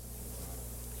Christ.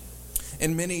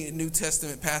 In many New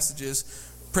Testament passages,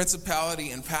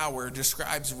 principality and power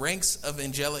describes ranks of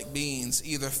angelic beings,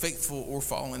 either faithful or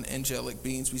fallen angelic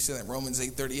beings. We see that in Romans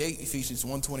 8:38, Ephesians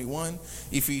 1:21,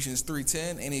 Ephesians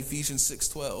 3:10, and Ephesians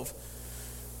 6:12.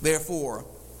 Therefore,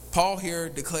 Paul here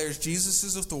declares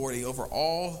Jesus' authority over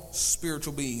all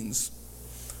spiritual beings.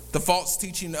 The false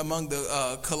teaching among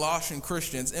the Colossian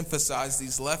Christians emphasized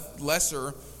these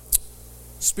lesser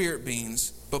spirit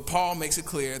beings, but Paul makes it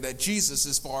clear that Jesus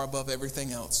is far above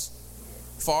everything else.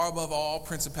 Far above all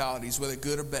principalities, whether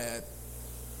good or bad.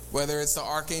 Whether it's the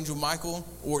Archangel Michael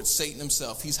or it's Satan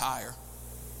himself, he's higher.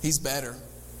 He's better.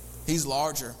 He's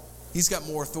larger. He's got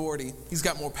more authority. He's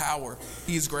got more power.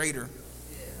 He is greater.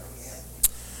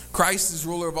 Christ is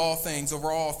ruler of all things,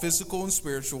 over all physical and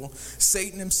spiritual.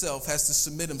 Satan himself has to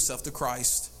submit himself to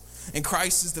Christ. And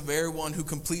Christ is the very one who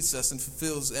completes us and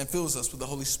fills us with the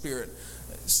Holy Spirit.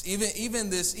 Even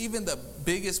the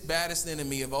biggest, baddest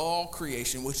enemy of all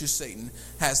creation, which is Satan,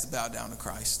 has to bow down to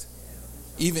Christ.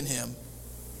 Even him.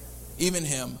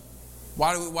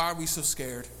 Why are we so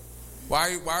scared?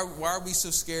 Why are we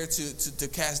so scared to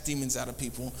cast demons out of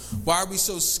people? Why are we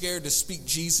so scared to speak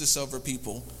Jesus over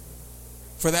people?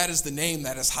 For that is the name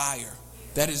that is higher,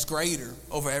 that is greater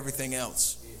over everything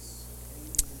else.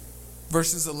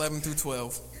 Verses 11 through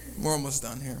 12. We're almost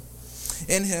done here.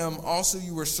 In him also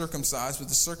you were circumcised with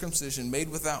the circumcision made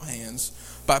without hands,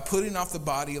 by putting off the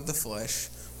body of the flesh,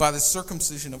 by the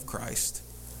circumcision of Christ,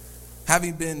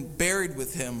 having been buried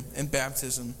with him in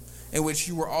baptism, in which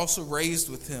you were also raised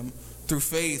with him through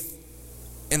faith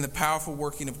in the powerful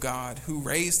working of God, who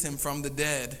raised him from the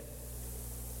dead.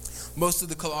 Most of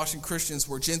the Colossian Christians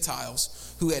were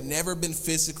Gentiles who had never been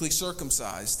physically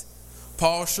circumcised.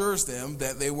 Paul assures them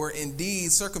that they were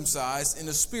indeed circumcised in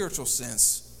a spiritual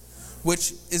sense,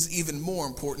 which is even more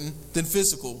important than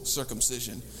physical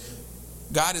circumcision.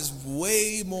 God is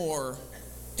way more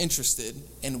interested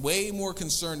and way more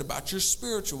concerned about your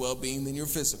spiritual well-being than your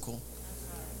physical.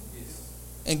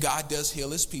 And God does heal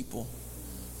his people.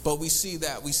 But we see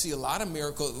a lot of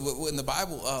miracles in the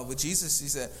Bible with Jesus. He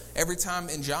said every time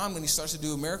in John when he starts to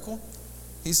do a miracle,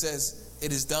 he says,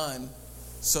 "It is done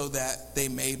so that they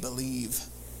may believe."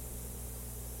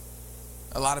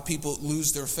 A lot of people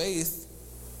lose their faith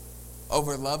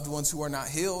over loved ones who are not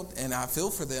healed, and I feel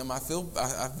for them. I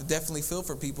definitely feel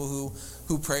for people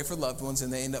who pray for loved ones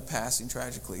and they end up passing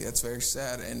tragically. That's very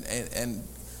sad. And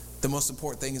the most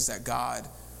important thing is that God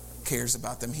cares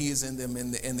about them. He is in them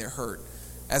in their hurt.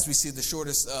 As we see, the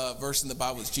shortest verse in the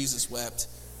Bible is Jesus wept.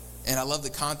 And I love the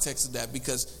context of that,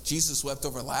 because Jesus wept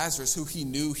over Lazarus, who he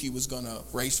knew he was going to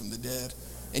raise from the dead.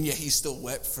 And yet he still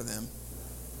wept for them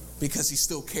because he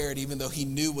still cared, even though he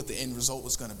knew what the end result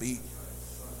was going to be.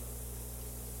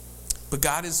 But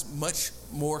God is much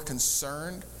more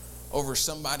concerned over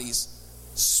somebody's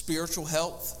spiritual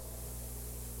health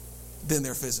than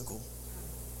their physical.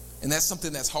 And that's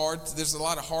something that's hard. There's a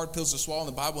lot of hard pills to swallow in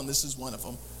the Bible, and this is one of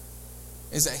them.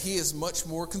 Is that he is much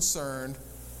more concerned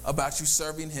about you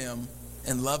serving him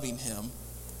and loving him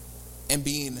and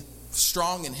being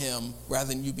strong in him rather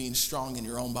than you being strong in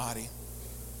your own body.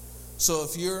 So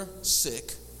if you're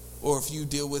sick, or if you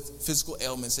deal with physical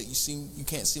ailments that you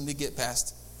can't seem to get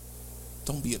past,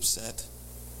 don't be upset.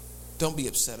 Don't be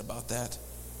upset about that.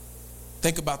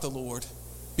 Think about the Lord,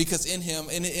 because in him,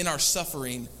 in our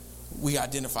suffering, we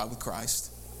identify with Christ,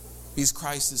 because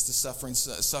Christ is the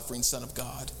suffering Son of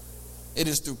God. It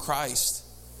is through Christ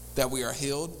that we are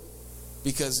healed,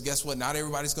 because guess what? Not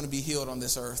everybody's going to be healed on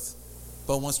this earth.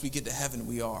 But once we get to heaven,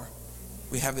 we are.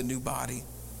 We have a new body.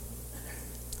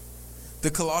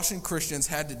 The Colossian Christians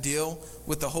had to deal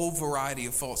with a whole variety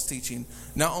of false teaching.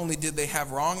 Not only did they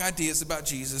have wrong ideas about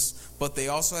Jesus, but they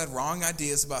also had wrong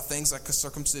ideas about things like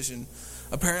circumcision.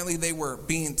 Apparently, they were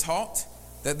being taught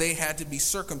that they had to be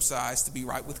circumcised to be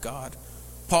right with God.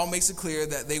 Paul makes it clear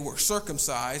that they were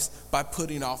circumcised by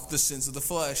putting off the sins of the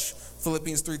flesh.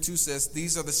 Philippians 3:2 says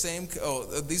these are the same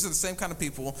kind of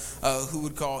people who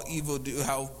would call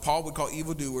how Paul would call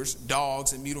evildoers,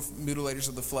 dogs, and mutilators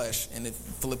of the flesh. And in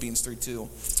Philippians 3:2,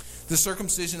 The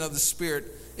circumcision of the Spirit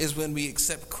is when we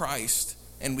accept Christ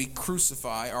and we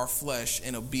crucify our flesh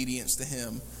in obedience to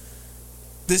him.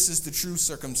 This is the true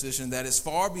circumcision that is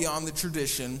far beyond the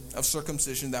tradition of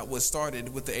circumcision that was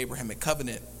started with the Abrahamic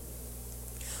covenant.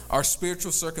 Our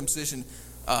spiritual circumcision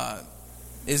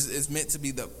is meant to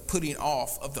be the putting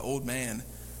off of the old man.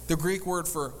 The Greek word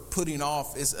for putting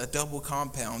off is a double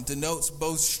compound, denotes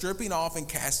both stripping off and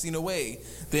casting away.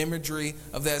 The imagery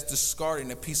of that is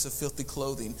discarding a piece of filthy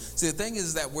clothing. See, the thing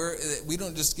is that we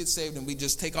don't just get saved and we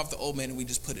just take off the old man and we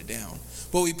just put it down.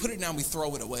 But when we put it down, we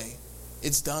throw it away.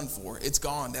 It's done for. It's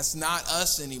gone. That's not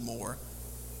us anymore.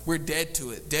 We're dead to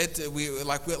it.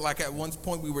 Like at one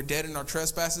point we were dead in our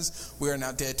trespasses. We are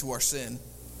now dead to our sin.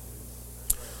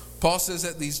 Paul says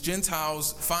that these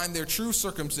Gentiles find their true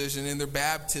circumcision in their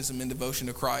baptism and devotion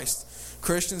to Christ.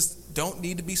 Christians don't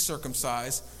need to be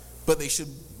circumcised, but they should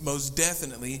most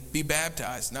definitely be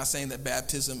baptized. Not saying that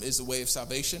baptism is a way of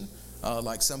salvation,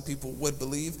 like some people would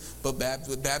believe, but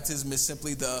baptism is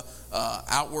simply the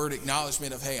outward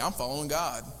acknowledgement of, hey, I'm following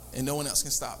God, and no one else can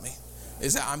stop me.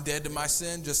 Is that I'm dead to my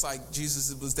sin, just like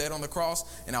Jesus was dead on the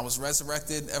cross, and I was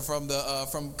resurrected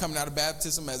from coming out of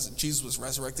baptism as Jesus was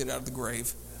resurrected out of the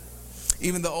grave.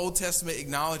 Even the Old Testament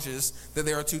acknowledges that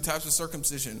there are two types of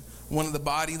circumcision. One of the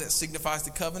body that signifies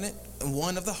the covenant, and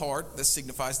one of the heart that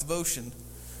signifies devotion.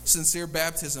 Sincere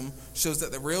baptism shows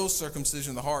that the real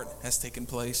circumcision of the heart has taken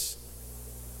place.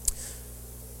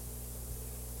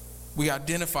 We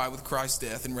identify with Christ's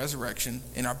death and resurrection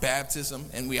in our baptism,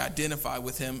 and we identify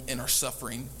with him in our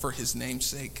suffering for his name's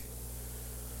sake.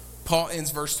 Paul ends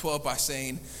verse 12 by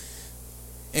saying,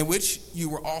 in which you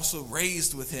were also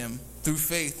raised with him through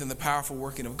faith in the powerful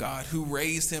working of God, who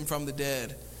raised him from the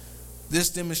dead. This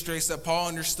demonstrates that Paul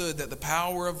understood that the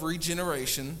power of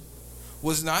regeneration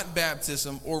was not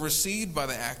baptism or received by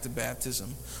the act of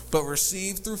baptism, but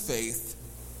received through faith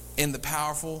in the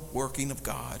powerful working of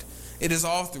God. It is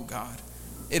all through God.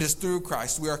 It is through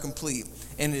Christ we are complete,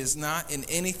 and it is not in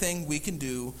anything we can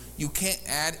do. You can't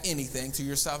add anything to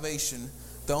your salvation.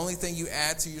 The only thing you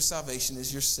add to your salvation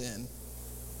is your sin.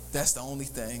 That's the only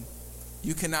thing.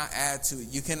 You cannot add to it.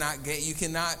 You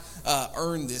cannot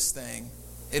earn this thing.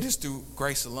 It is through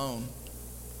grace alone.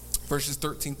 Verses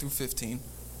 13 through 15.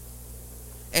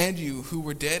 And you who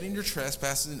were dead in your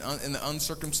trespasses and the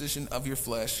uncircumcision of your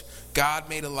flesh, God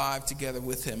made alive together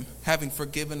with him, having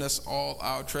forgiven us all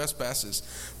our trespasses,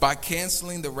 by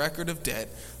canceling the record of debt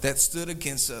that stood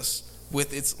against us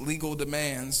with its legal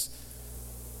demands.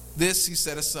 This he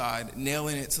set aside,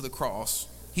 nailing it to the cross.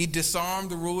 He disarmed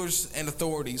the rulers and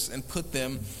authorities and put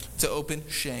them to open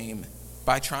shame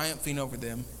by triumphing over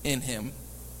them in him.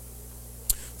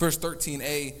 Verse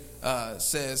 13a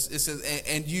says,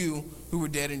 and you who were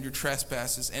dead in your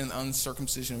trespasses and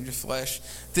uncircumcision of your flesh.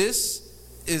 This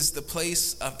is the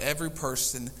place of every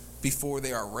person before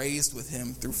they are raised with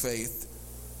him through faith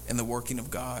in the working of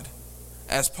God.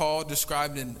 As Paul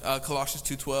described in Colossians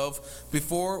 2:12,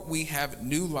 before we have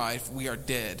new life, we are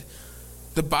dead.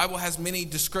 The Bible has many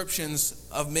descriptions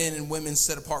of men and women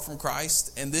set apart from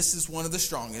Christ, and this is one of the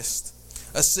strongest.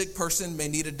 A sick person may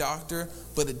need a doctor,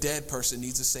 but a dead person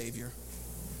needs a Savior.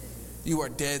 You are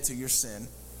dead to your sin.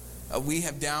 We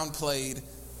have downplayed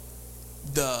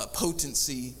the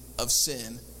potency of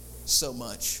sin so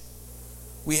much.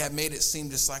 We have made it seem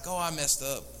just like, oh, I messed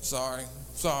up. Sorry.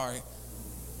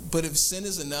 But if sin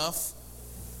is enough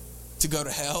to go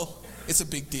to hell, it's a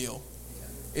big deal.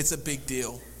 It's a big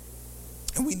deal.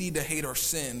 And we need to hate our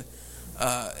sin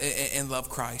and love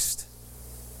Christ.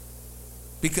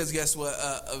 Because guess what?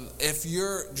 If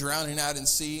you're drowning out in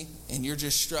sea and you're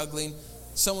just struggling,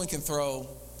 someone can throw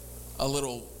a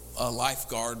little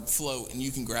lifeguard float and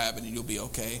you can grab it and you'll be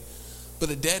okay. But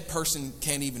a dead person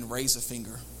can't even raise a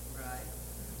finger. Right.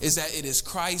 Is that it is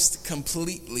Christ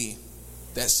completely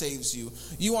that saves you.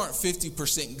 You aren't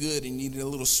 50% good and you need a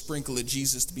little sprinkle of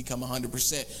Jesus to become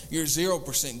 100%. You're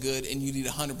 0% good and you need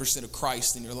 100% of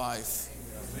Christ in your life.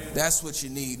 Amen. That's what you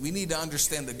need. We need to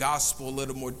understand the gospel a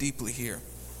little more deeply here.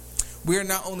 We are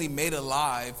not only made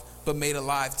alive, but made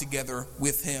alive together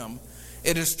with him.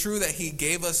 It is true that he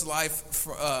gave us life.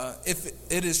 If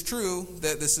it is true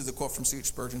that, this is a quote from C.H.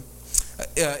 Spurgeon.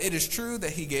 It is true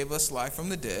that he gave us life from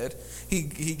the dead. He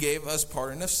gave us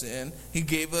pardon of sin. He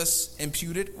gave us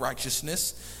imputed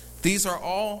righteousness. These are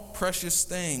all precious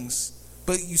things.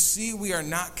 But you see, we are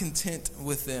not content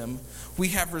with them. We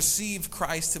have received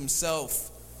Christ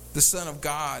himself. The Son of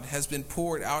God has been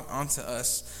poured out onto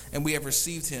us, and we have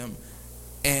received him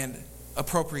and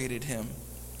appropriated him.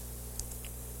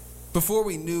 Before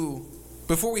we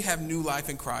have new life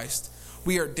in Christ,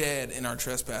 we are dead in our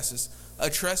trespasses. A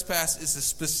trespass is a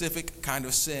specific kind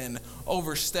of sin,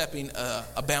 overstepping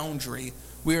a boundary.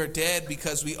 We are dead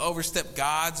because we overstep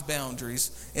God's boundaries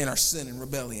in our sin and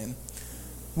rebellion.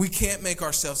 We can't make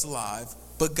ourselves alive,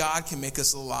 but God can make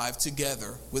us alive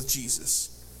together with Jesus.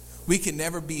 We can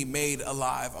never be made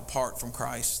alive apart from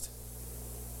Christ.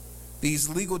 These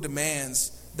legal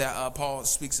demands that Paul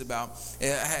speaks about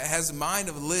has in mind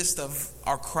of a list of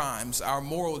our crimes, our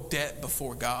moral debt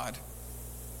before God.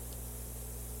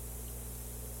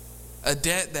 A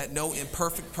debt that no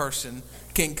imperfect person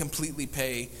can completely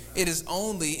pay. It is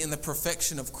only in the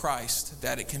perfection of Christ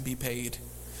that it can be paid.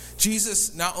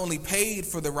 Jesus not only paid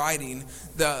for the writing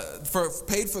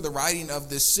of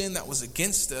this sin that was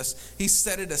against us, he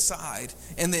set it aside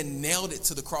and then nailed it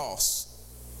to the cross.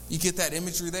 You get that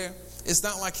imagery there? It's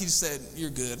not like he said, "You're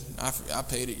good. I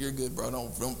paid it. You're good, bro.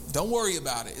 Don't worry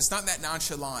about it." It's not that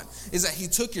nonchalant. It's that he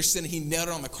took your sin and he nailed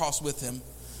it on the cross with him,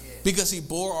 because he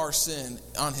bore our sin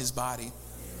on his body,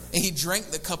 and he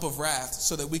drank the cup of wrath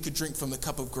so that we could drink from the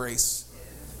cup of grace.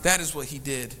 That is what he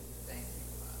did.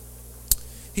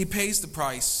 He pays the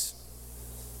price,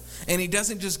 and he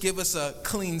doesn't just give us a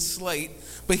clean slate,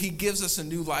 but he gives us a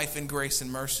new life in grace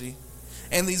and mercy.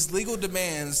 And these legal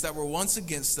demands that were once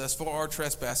against us for our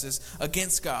trespasses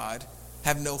against God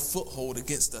have no foothold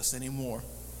against us anymore.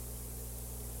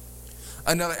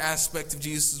 Another aspect of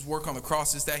Jesus' work on the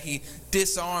cross is that he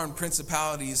disarmed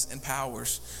principalities and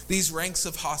powers. These ranks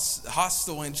of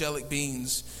hostile angelic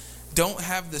beings don't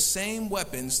have the same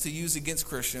weapons to use against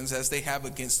Christians as they have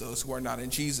against those who are not in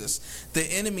Jesus. The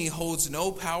enemy holds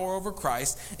no power over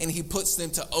Christ, and he puts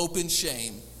them to open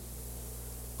shame.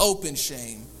 Open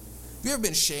shame. Have you ever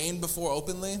been shamed before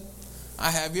openly?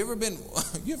 I have. You ever been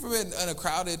in a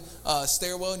crowded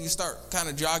stairwell and you start kind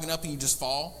of jogging up and you just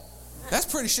fall? That's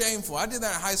pretty shameful. I did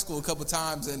that in high school a couple of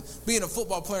times, and being a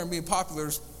football player and being popular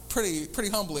is pretty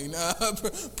humbling,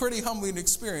 pretty humbling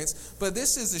experience. But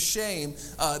this is a shame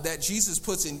that Jesus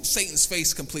puts in Satan's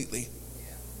face completely.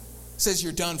 Says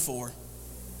you're done for.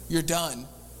 You're done.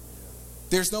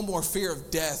 There's no more fear of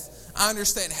death. I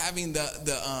understand having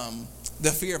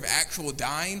the fear of actual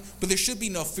dying, but there should be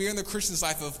no fear in the Christian's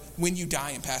life of when you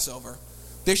die and pass over.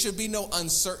 There should be no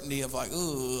uncertainty of like,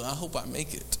 "Ooh, I hope I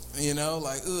make it." You know,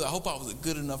 like, "Ooh, I hope I was a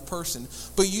good enough person."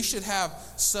 But you should have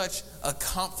such a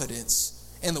confidence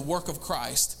in the work of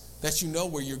Christ that you know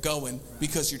where you're going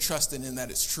because you're trusting in that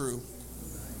it's true.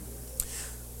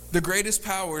 The greatest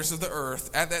powers of the earth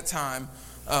at that time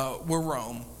were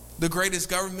Rome. The greatest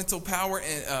governmental power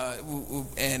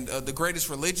and the greatest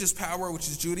religious power, which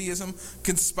is Judaism,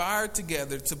 conspired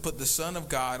together to put the Son of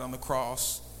God on the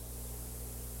cross.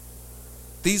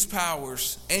 These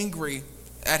powers, angry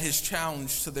at his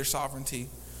challenge to their sovereignty,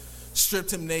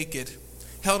 stripped him naked,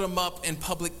 held him up in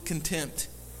public contempt,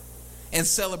 and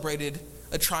celebrated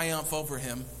a triumph over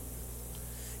him.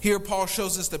 Here Paul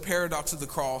shows us the paradox of the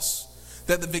cross,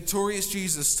 that the victorious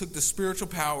Jesus took the spiritual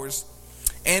powers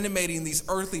animating these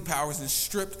earthly powers and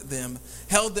stripped them,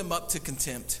 held them up to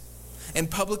contempt, and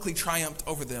publicly triumphed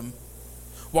over them.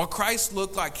 While Christ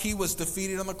looked like he was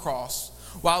defeated on the cross,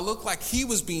 while it looked like he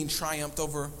was being triumphed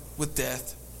over with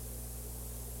death,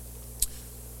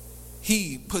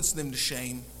 he puts them to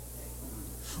shame.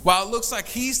 While it looks like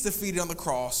he's defeated on the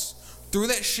cross, through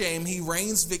that shame he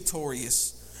reigns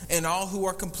victorious, and all who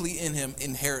are complete in him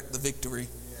inherit the victory.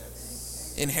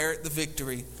 Inherit the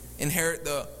victory. Inherit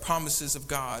the promises of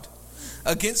God.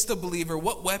 Against the believer,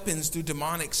 what weapons do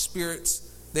demonic spirits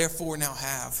therefore now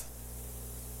have?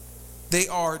 They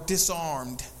are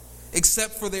disarmed,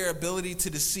 except for their ability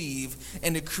to deceive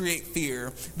and to create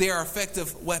fear. They are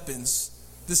effective weapons.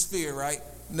 This fear, right?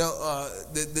 No,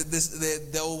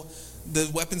 though the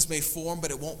weapons may form, but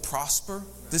it won't prosper.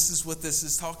 This is what this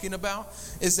is talking about.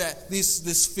 Is that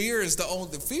this fear is the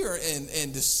only fear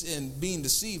and being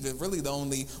deceived is really the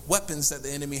only weapons that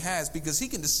the enemy has, because he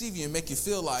can deceive you and make you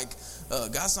feel like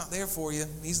God's not there for you.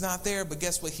 He's not there, but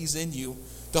guess what? He's in you.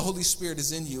 The Holy Spirit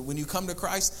is in you. When you come to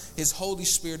Christ, His Holy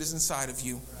Spirit is inside of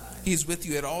you. He's with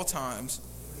you at all times.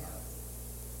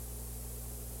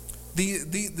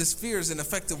 This fear is an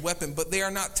effective weapon, but they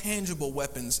are not tangible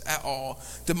weapons at all.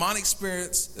 Demonic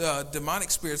spirits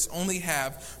only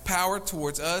have power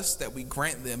towards us that we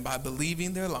grant them by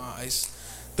believing their lies.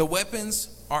 The weapons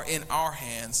are in our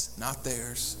hands, not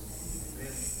theirs.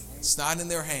 It's not in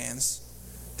their hands.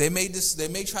 They may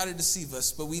try to deceive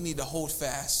us, but we need to hold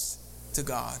fast to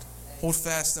God. Hold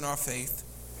fast in our faith.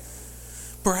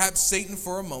 Perhaps Satan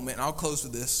for a moment, and I'll close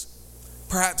with this.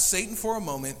 Perhaps Satan for a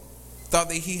moment thought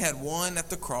that he had won at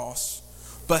the cross,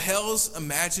 but hell's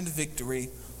imagined victory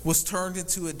was turned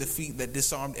into a defeat that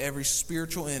disarmed every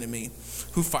spiritual enemy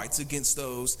who fights against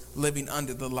those living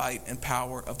under the light and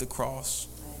power of the cross.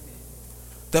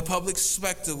 The public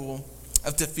spectacle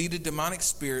of defeated demonic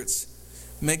spirits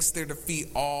makes their defeat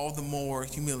all the more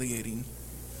humiliating.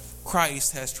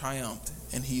 Christ has triumphed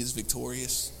and he is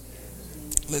victorious.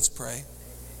 Let's pray.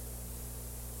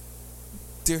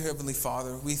 Dear Heavenly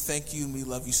Father, we thank you and we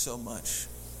love you so much.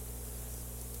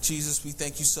 Jesus, we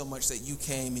thank you so much that you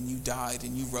came and you died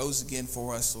and you rose again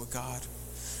for us, Lord God.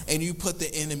 And you put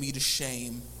the enemy to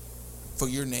shame for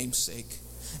your name's sake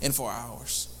and for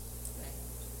ours.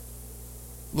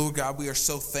 Lord God, we are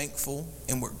so thankful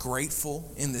and we're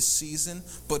grateful in this season,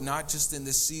 but not just in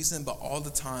this season, but all the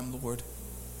time, Lord.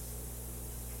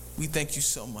 We thank you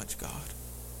so much, God.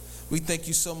 We thank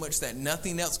you so much that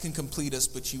nothing else can complete us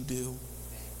but you do.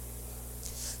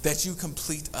 That you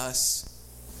complete us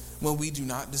when we do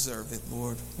not deserve it,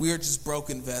 Lord. We are just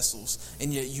broken vessels,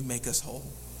 and yet you make us whole.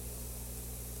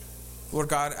 Lord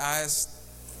God, I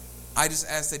just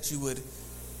ask that you would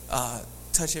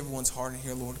touch everyone's heart in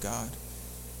here, Lord God.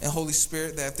 And Holy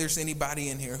Spirit, that if there's anybody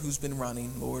in here who's been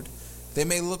running, Lord, they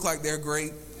may look like they're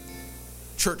great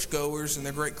churchgoers and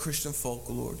they're great Christian folk,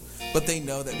 Lord, but they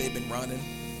know that they've been running.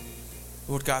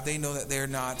 Lord God, they know that they're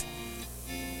not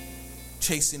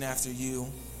chasing after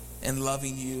you and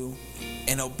loving you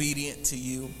and obedient to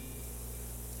you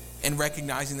and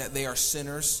recognizing that they are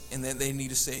sinners and that they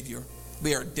need a Savior.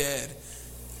 They are dead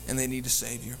and they need a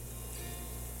Savior.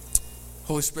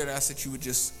 Holy Spirit, I ask that you would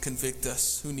just convict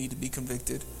us who need to be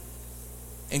convicted.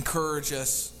 Encourage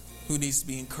us who needs to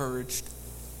be encouraged.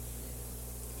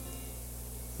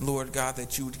 Lord God,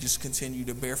 that you would just continue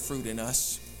to bear fruit in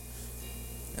us.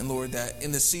 And Lord, that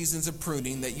in the seasons of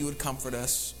pruning, that you would comfort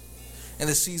us. And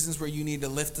the seasons where you need to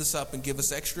lift us up and give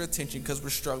us extra attention because we're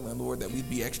struggling, Lord, that we'd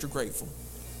be extra grateful.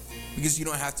 Because you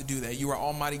don't have to do that. You are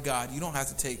Almighty God. You don't have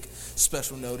to take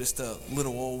special notice to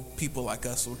little old people like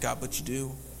us, Lord God, but you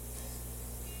do.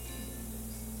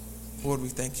 Lord, we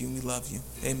thank you and we love you.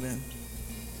 Amen.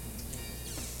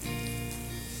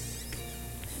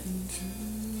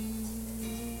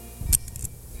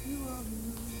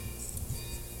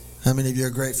 How many of you are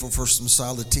grateful for some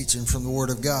solid teaching from the Word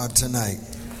of God tonight?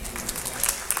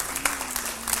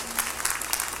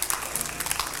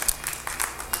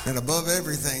 And above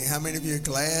everything, how many of you are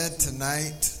glad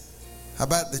tonight? How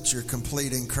about that you're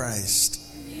complete in Christ?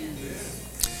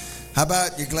 How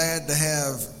about you're glad to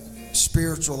have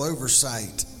spiritual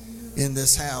oversight in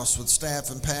this house with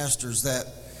staff and pastors that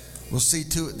will see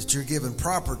to it that you're given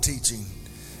proper teaching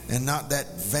and not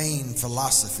that vain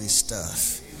philosophy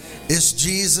stuff. It's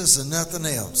Jesus and nothing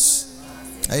else.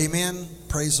 Amen.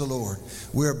 Praise the Lord.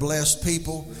 We're blessed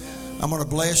people. I'm going to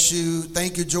bless you.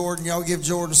 Thank you, Jordan. Y'all give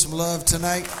Jordan some love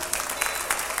tonight.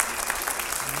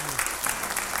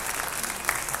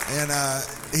 And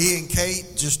he and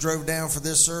Kate just drove down for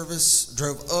this service,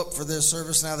 drove up for this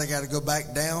service. Now they got to go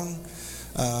back down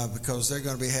because they're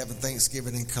going to be having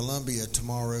Thanksgiving in Columbia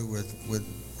tomorrow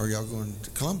are y'all going to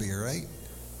Columbia, right?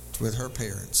 With her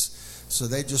parents. So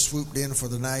they just swooped in for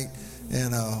the night.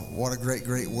 And what a great,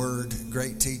 great word,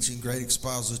 great teaching, great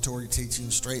expository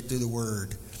teaching straight through the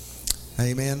word.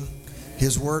 Amen.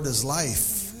 His word is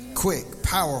life, quick,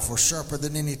 powerful, sharper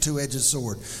than any two-edged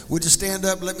sword. Would you stand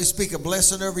up? Let me speak a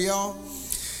blessing over y'all.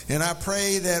 And I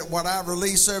pray that what I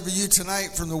release over you tonight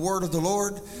from the word of the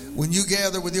Lord, when you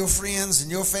gather with your friends and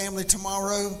your family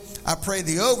tomorrow, I pray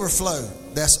the overflow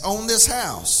that's on this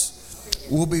house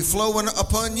will be flowing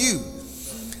upon you,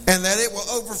 and that it will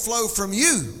overflow from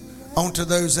you onto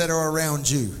those that are around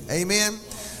you. Amen.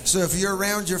 So if you're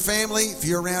around your family, if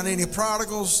you're around any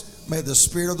prodigals, may the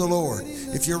Spirit of the Lord.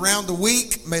 If you're around the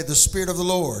weak, may the Spirit of the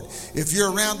Lord. If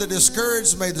you're around the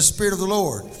discouraged, may the Spirit of the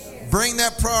Lord bring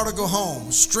that prodigal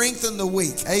home. Strengthen the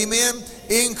weak. Amen.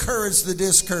 Encourage the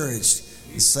discouraged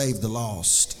and save the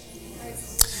lost.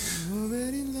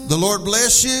 The Lord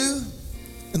bless you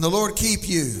and the Lord keep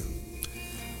you.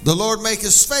 The Lord make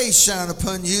his face shine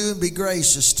upon you and be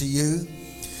gracious to you.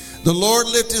 The Lord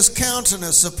lift his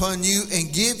countenance upon you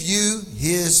and give you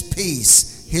his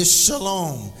peace, his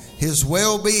shalom, his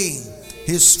well-being,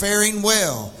 his faring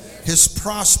well, his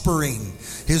prospering,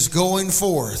 his going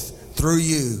forth through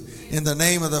you. In the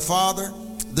name of the Father,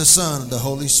 the Son, and the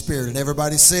Holy Spirit. And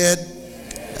everybody said,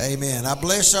 amen. I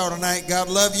bless y'all tonight. God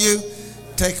love you.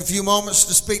 Take a few moments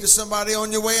to speak to somebody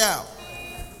on your way out.